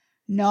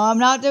 No, I'm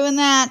not doing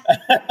that.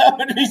 That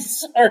would be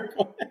so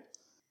good.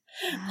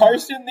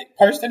 Post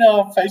in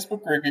our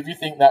Facebook group if you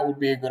think that would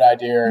be a good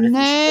idea. And if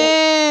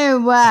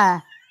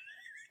No.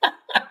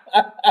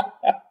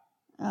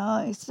 Oh,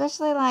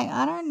 especially like,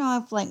 I don't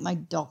know if like my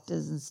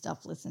doctors and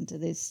stuff listen to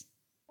this.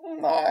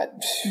 I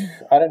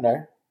don't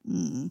know.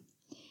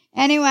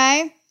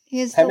 Anyway,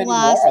 here's How the many more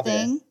last are there?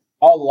 thing.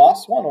 Oh, the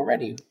last one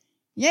already.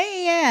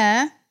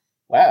 Yeah.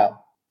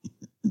 Wow.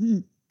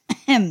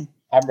 I'm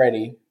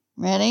ready.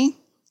 Ready?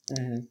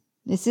 Mm-hmm.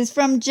 This is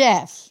from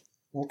Jeff.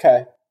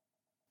 Okay.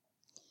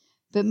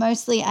 But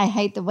mostly I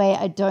hate the way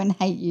I don't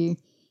hate you.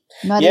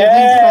 Not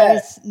Yeah. even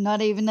close,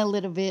 not even a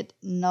little bit,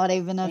 not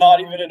even at all. Not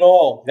even at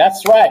all.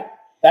 That's right.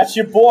 That's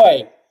your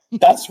boy.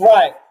 That's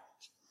right.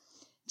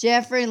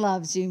 Jeffrey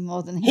loves you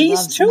more than he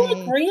loves He's too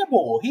me.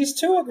 agreeable. He's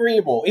too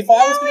agreeable. If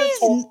I was going to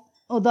talk...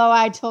 Although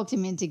I talked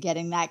him into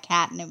getting that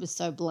cat and it was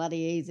so bloody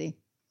easy.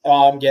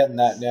 Oh, I'm getting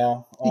that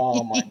now.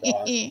 Oh, my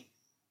God.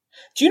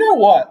 Do you know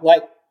what?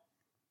 Like,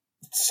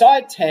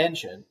 side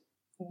tangent.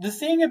 The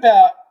thing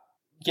about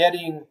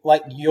getting,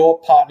 like, your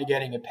partner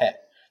getting a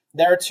pet,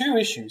 there are two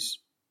issues.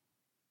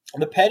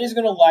 The pet is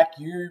going to like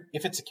you,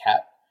 if it's a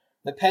cat,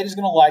 the pet is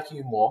going to like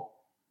you more,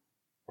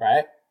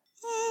 right?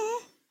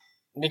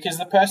 Because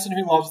the person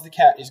who loves the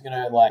cat is going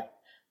to, like,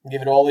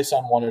 give it all this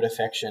unwanted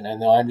affection,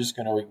 and then I'm just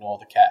going to ignore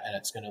the cat, and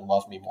it's going to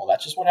love me more.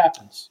 That's just what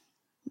happens.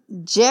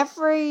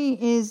 Jeffrey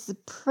is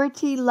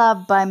pretty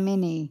loved by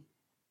Minnie.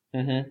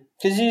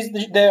 Because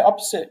they're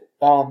opposite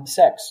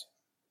sex.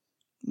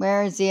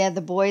 Whereas, yeah,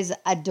 the boys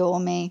adore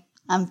me.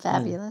 I'm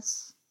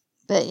fabulous.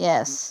 But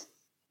yes.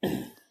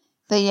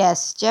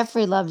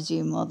 Jeffrey loves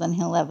you more than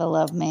he'll ever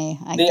love me.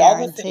 I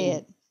guarantee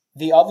it.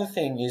 the other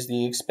thing is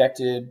the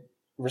expected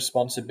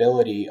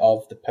responsibility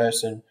of the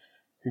person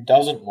who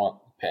doesn't want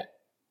the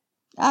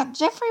pet.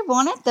 Jeffrey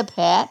wanted the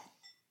pet.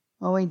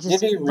 Well, he just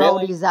Did he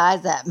rolled really? his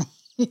eyes at me.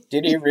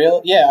 Did he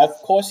really? Yeah, of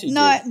course he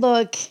No, did.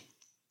 look,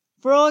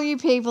 for all you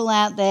people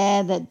out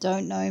there that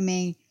don't know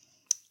me,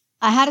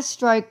 I had a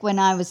stroke when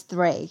I was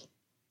 3.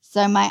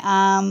 So my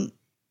arm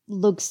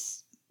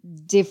looks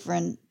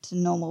different to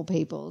normal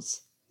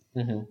people's.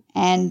 Mm-hmm.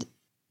 And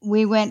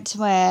we went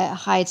to a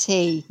high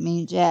tea, me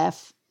and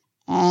Jeff,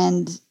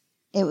 and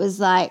it was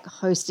like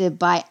hosted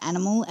by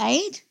Animal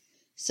Aid.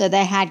 So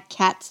they had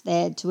cats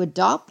there to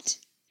adopt.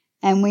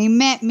 And we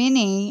met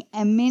Minnie,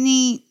 and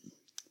Minnie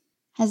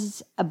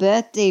has a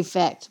birth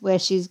defect where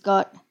she's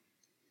got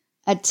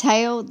a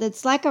tail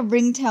that's like a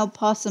ringtail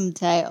possum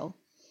tail.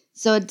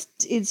 So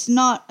it's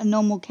not a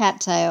normal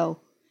cat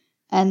tail.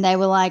 And they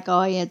were like,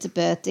 oh, yeah, it's a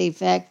birth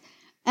defect.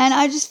 And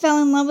I just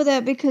fell in love with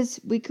her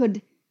because we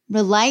could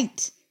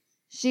relate.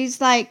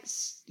 She's like,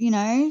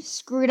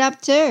 screwed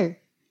up too.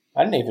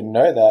 I didn't even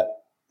know that.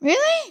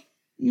 Really?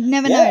 You've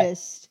never Yeah.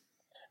 noticed?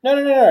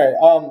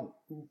 No.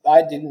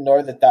 I didn't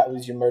know that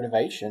was your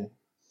motivation.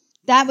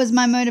 That was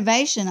my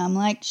motivation. I'm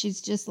like, she's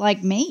just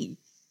like me.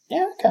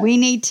 Yeah, okay. We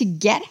need to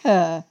get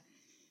her.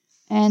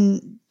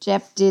 And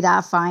Jeff did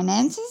our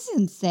finances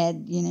and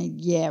said,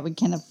 yeah, we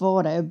can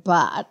afford her,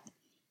 but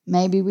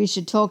maybe we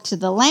should talk to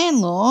the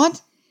landlord.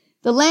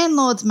 The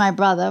landlord's my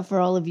brother, for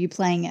all of you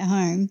playing at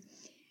home.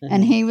 Mm-hmm.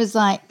 And he was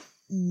like,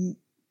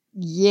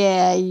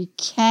 yeah, you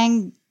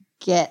can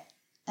get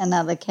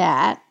another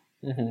cat,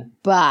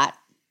 but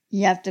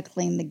you have to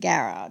clean the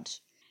garage.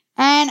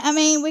 And,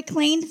 we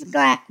cleaned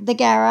the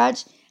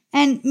garage,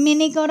 and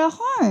Minnie got a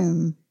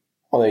home.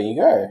 Well, there you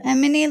go.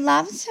 And Minnie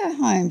loves her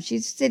home.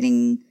 She's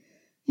sitting,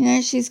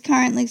 she's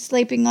currently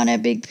sleeping on her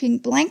big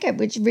pink blanket,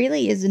 which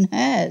really isn't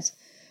hers.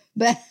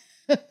 But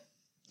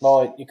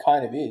well, it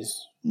kind of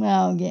is.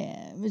 Well,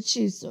 yeah, but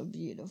she's so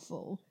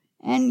beautiful.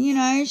 And,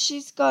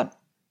 she's got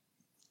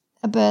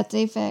a birth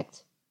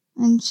defect.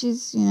 And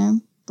she's,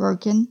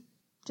 broken,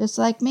 just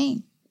like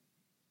me.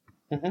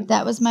 Mm-hmm.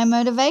 That was my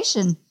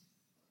motivation.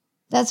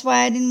 That's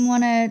why I didn't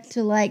want her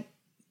to,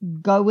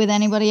 go with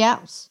anybody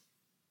else.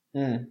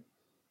 Mm.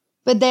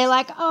 But they're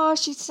like, oh,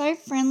 she's so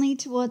friendly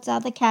towards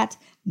other cats.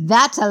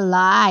 That's a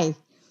lie.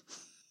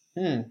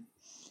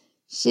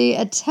 She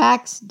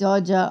attacks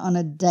Dodger on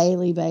a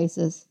daily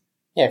basis.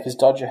 Yeah, because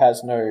Dodger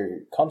has no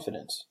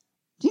confidence.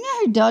 Do you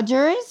know who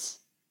Dodger is?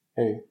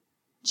 Who?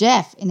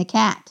 Jeff in a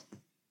cat.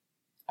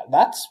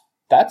 That's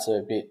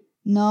a bit...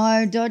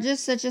 No,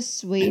 Dodger's such a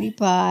sweetie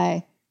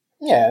pie.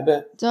 Yeah,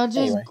 but...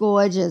 Dodger's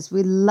gorgeous.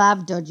 We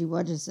love Dodgy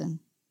Rogerson.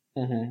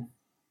 Mm-hmm.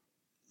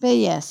 But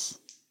yes,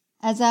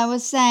 as I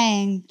was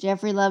saying,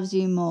 Jeffrey loves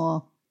you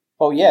more.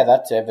 Well, yeah,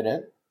 that's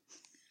evident.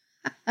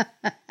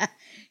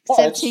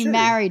 Except he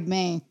married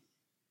me.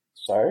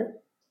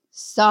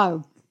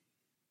 So,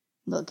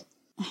 look,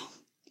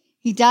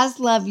 he does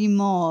love you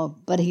more,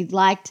 but he'd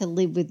like to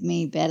live with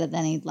me better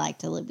than he'd like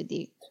to live with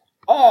you.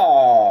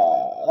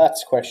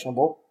 That's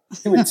questionable.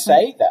 He would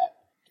say that.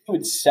 He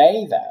would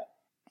say that.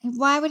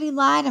 Why would he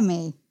lie to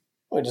me?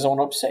 Well, he doesn't want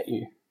to upset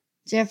you.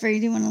 Jeffrey,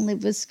 do you want to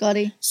live with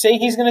Scotty? See,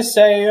 he's going to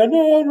say, oh,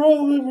 no, I'd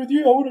rather live with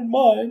you. I wouldn't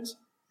mind.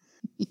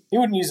 He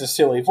wouldn't use a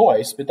silly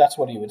voice, but that's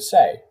what he would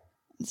say.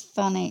 It's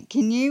funny.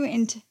 Can you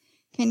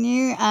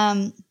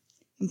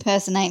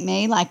impersonate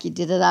me like you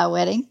did at our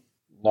wedding?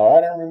 No,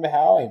 I don't remember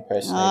how I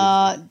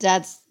impersonated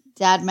you.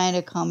 Dad made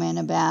a comment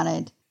about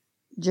it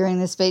during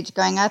the speech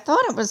going, I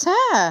thought it was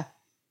her.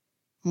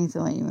 He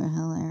thought you were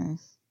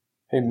hilarious.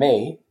 Who,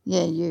 me?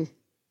 Yeah, you.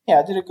 Yeah,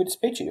 I did a good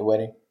speech at your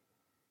wedding.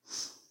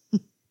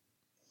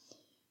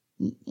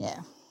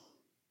 Yeah.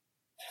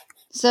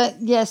 So,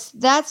 yes,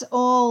 that's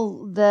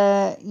all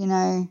the,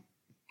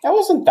 That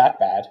wasn't that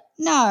bad.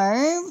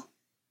 No.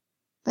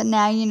 But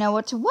now you know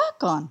what to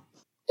work on.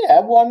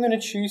 Yeah, well, I'm going to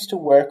choose to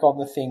work on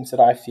the things that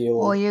I feel...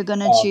 Or you're going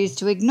to choose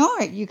to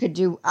ignore it. You could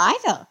do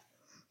either.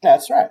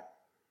 That's right.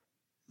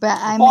 But,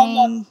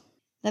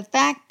 the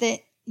fact that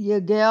your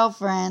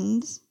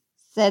girlfriend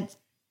said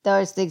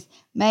those things,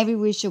 maybe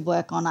we should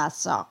work on our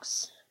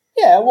socks.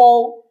 Yeah,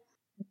 well,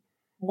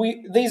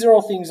 these are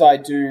all things I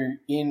do,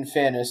 in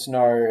fairness,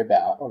 know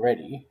about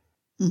already.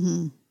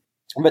 Mm-hmm.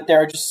 But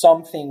there are just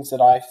some things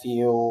that I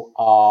feel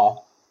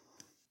are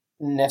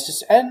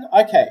necessary. And,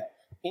 okay,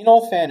 in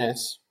all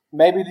fairness,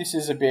 maybe this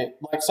is a bit...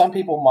 some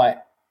people might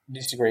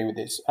disagree with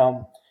this.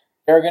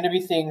 There are going to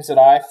be things that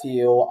I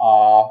feel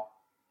are...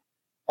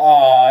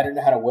 I don't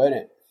know how to word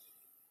it.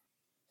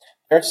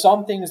 There are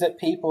some things that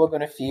people are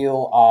going to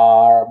feel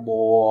are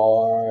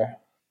more...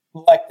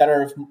 that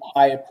are of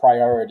higher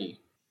priority.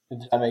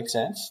 Does that make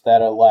sense?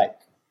 That are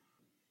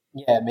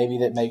maybe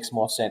that makes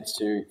more sense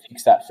to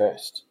fix that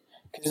first.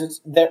 Because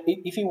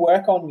if you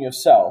work on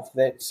yourself,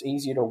 that's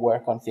easier to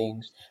work on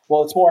things.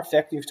 Well, it's more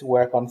effective to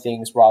work on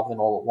things rather than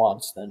all at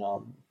once than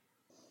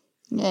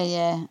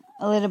Yeah,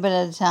 a little bit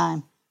at a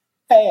time.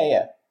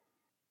 Yeah.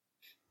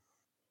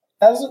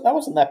 That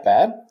wasn't that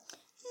bad.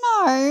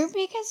 No,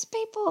 because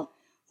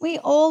we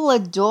all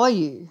adore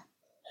you.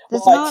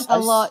 There's not a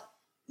lot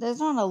there's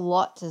not a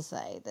lot to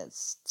say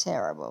that's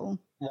terrible.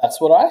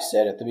 That's what I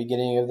said at the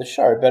beginning of the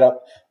show.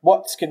 But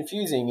what's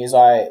confusing is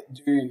I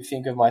do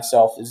think of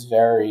myself as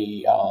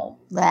very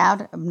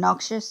Loud,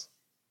 obnoxious.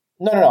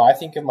 No. I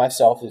think of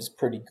myself as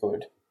pretty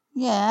good.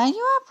 Yeah, you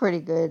are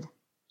pretty good.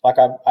 Like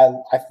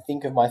I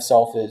think of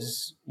myself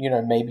as, you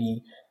know,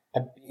 maybe a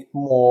bit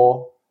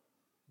more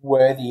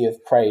worthy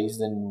of praise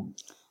than.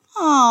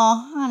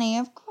 Oh, honey,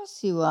 of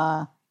course you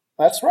are.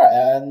 That's right,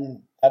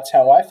 and that's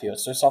how I feel.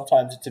 So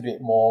sometimes it's a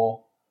bit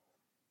more.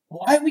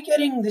 Why are we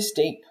getting this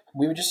deep?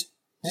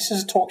 This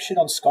is a talk shit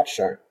on Scott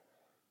show.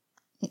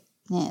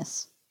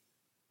 Yes.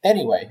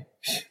 Anyway.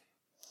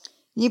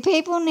 You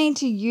people need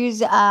to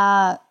use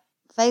our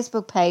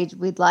Facebook page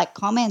with like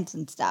comments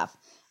and stuff.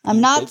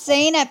 I'm not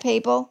seeing it,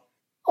 people.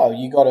 Oh,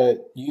 you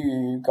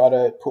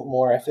gotta put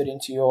more effort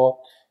into your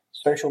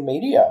social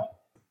media.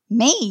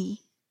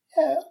 Me?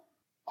 Yeah.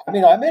 I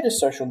mean, I made a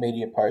social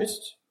media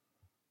post.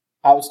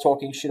 I was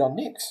talking shit on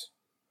Nix.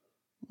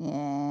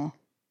 Yeah.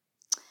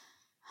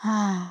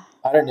 I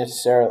don't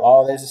necessarily.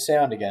 Oh, there's a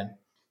sound again.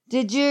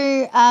 Did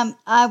you,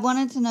 I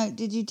wanted to know,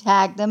 did you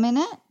tag them in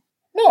it?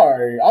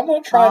 No, I'm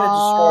not trying to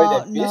destroy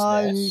their business.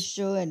 No, you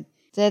should.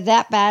 They're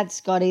that bad,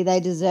 Scotty. They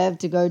deserve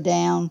to go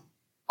down.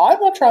 I'm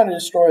not trying to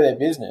destroy their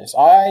business.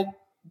 I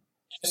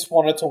just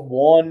wanted to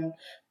warn,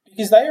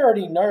 because they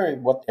already know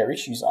what their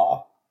issues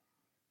are.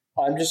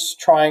 I'm just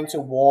trying to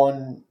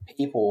warn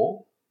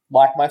people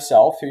like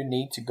myself who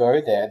need to go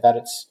there that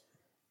it's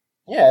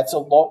a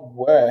lot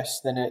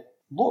worse than it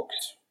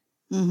looks.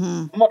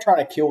 Mm-hmm. I'm not trying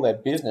to kill their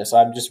business.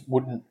 I just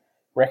wouldn't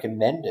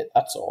recommend it.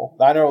 That's all.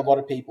 I know a lot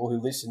of people who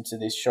listen to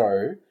this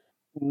show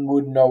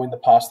would know in the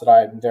past that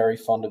I'm very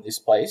fond of this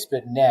place,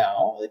 but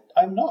now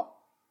I'm not,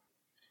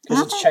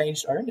 because it's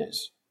changed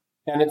owners.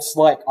 And it's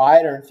like,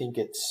 I don't think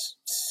it's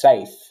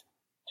safe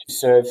to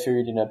serve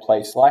food in a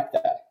place like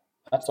that.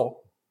 That's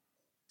all.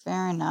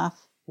 Fair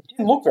enough. It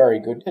didn't look very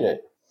good, did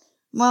it?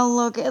 Well,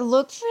 look, it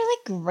looked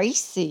really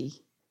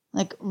greasy.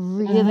 Like,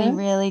 really,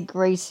 really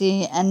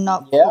greasy and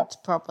not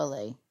cooked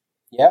properly.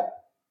 Yep.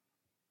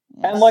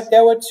 Yes. And, like,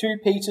 there were 2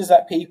 pizzas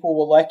that people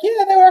were like,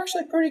 yeah, they were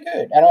actually pretty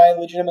good. And I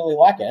legitimately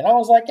like it. And I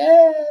was like,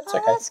 yeah, it's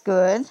okay. That's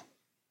good.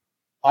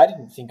 I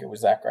didn't think it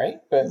was that great.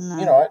 But,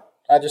 you know,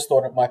 I just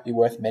thought it might be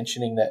worth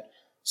mentioning that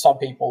some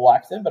people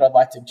like them. But I'd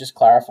like to just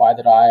clarify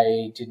that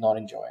I did not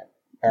enjoy it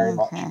very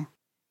much.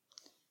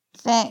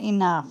 Fair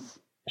enough.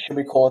 Should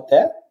we call it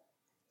there?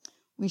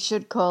 We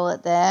should call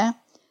it there.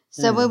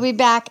 So we'll be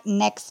back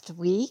next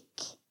week.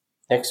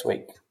 Next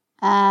week.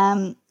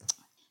 The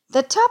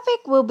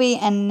topic will be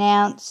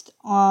announced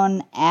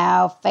on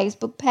our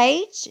Facebook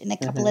page in a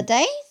couple of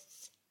days.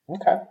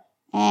 Okay.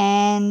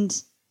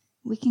 And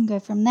we can go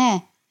from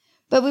there.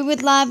 But we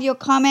would love your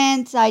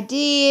comments,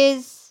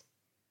 ideas.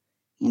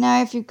 You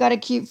know, if you've got a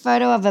cute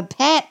photo of a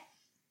pet,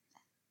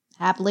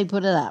 happily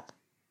put it up.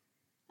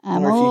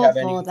 I'm all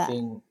for that.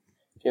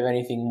 If you have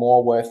anything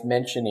more worth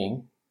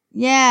mentioning.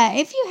 Yeah,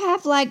 if you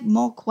have like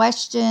more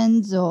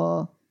questions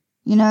or,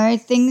 you know,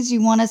 things you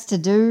want us to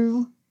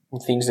do.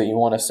 Things that you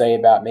want to say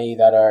about me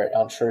that are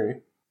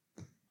untrue.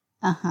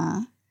 Uh-huh.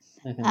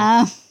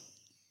 Mm-hmm.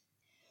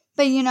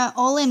 But, you know,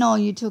 all in all,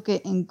 you took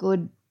it in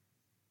good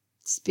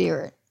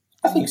spirit.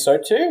 I think so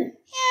too.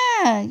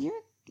 Yeah, you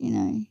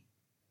know.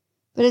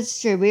 But it's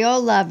true. We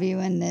all love you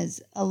and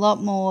there's a lot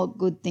more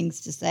good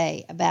things to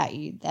say about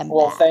you than bad.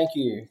 Well, thank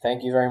you.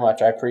 Thank you very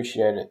much. I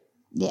appreciate it.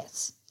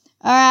 Yes.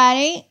 All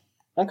righty.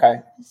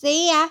 Okay.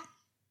 See ya.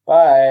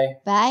 Bye.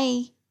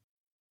 Bye.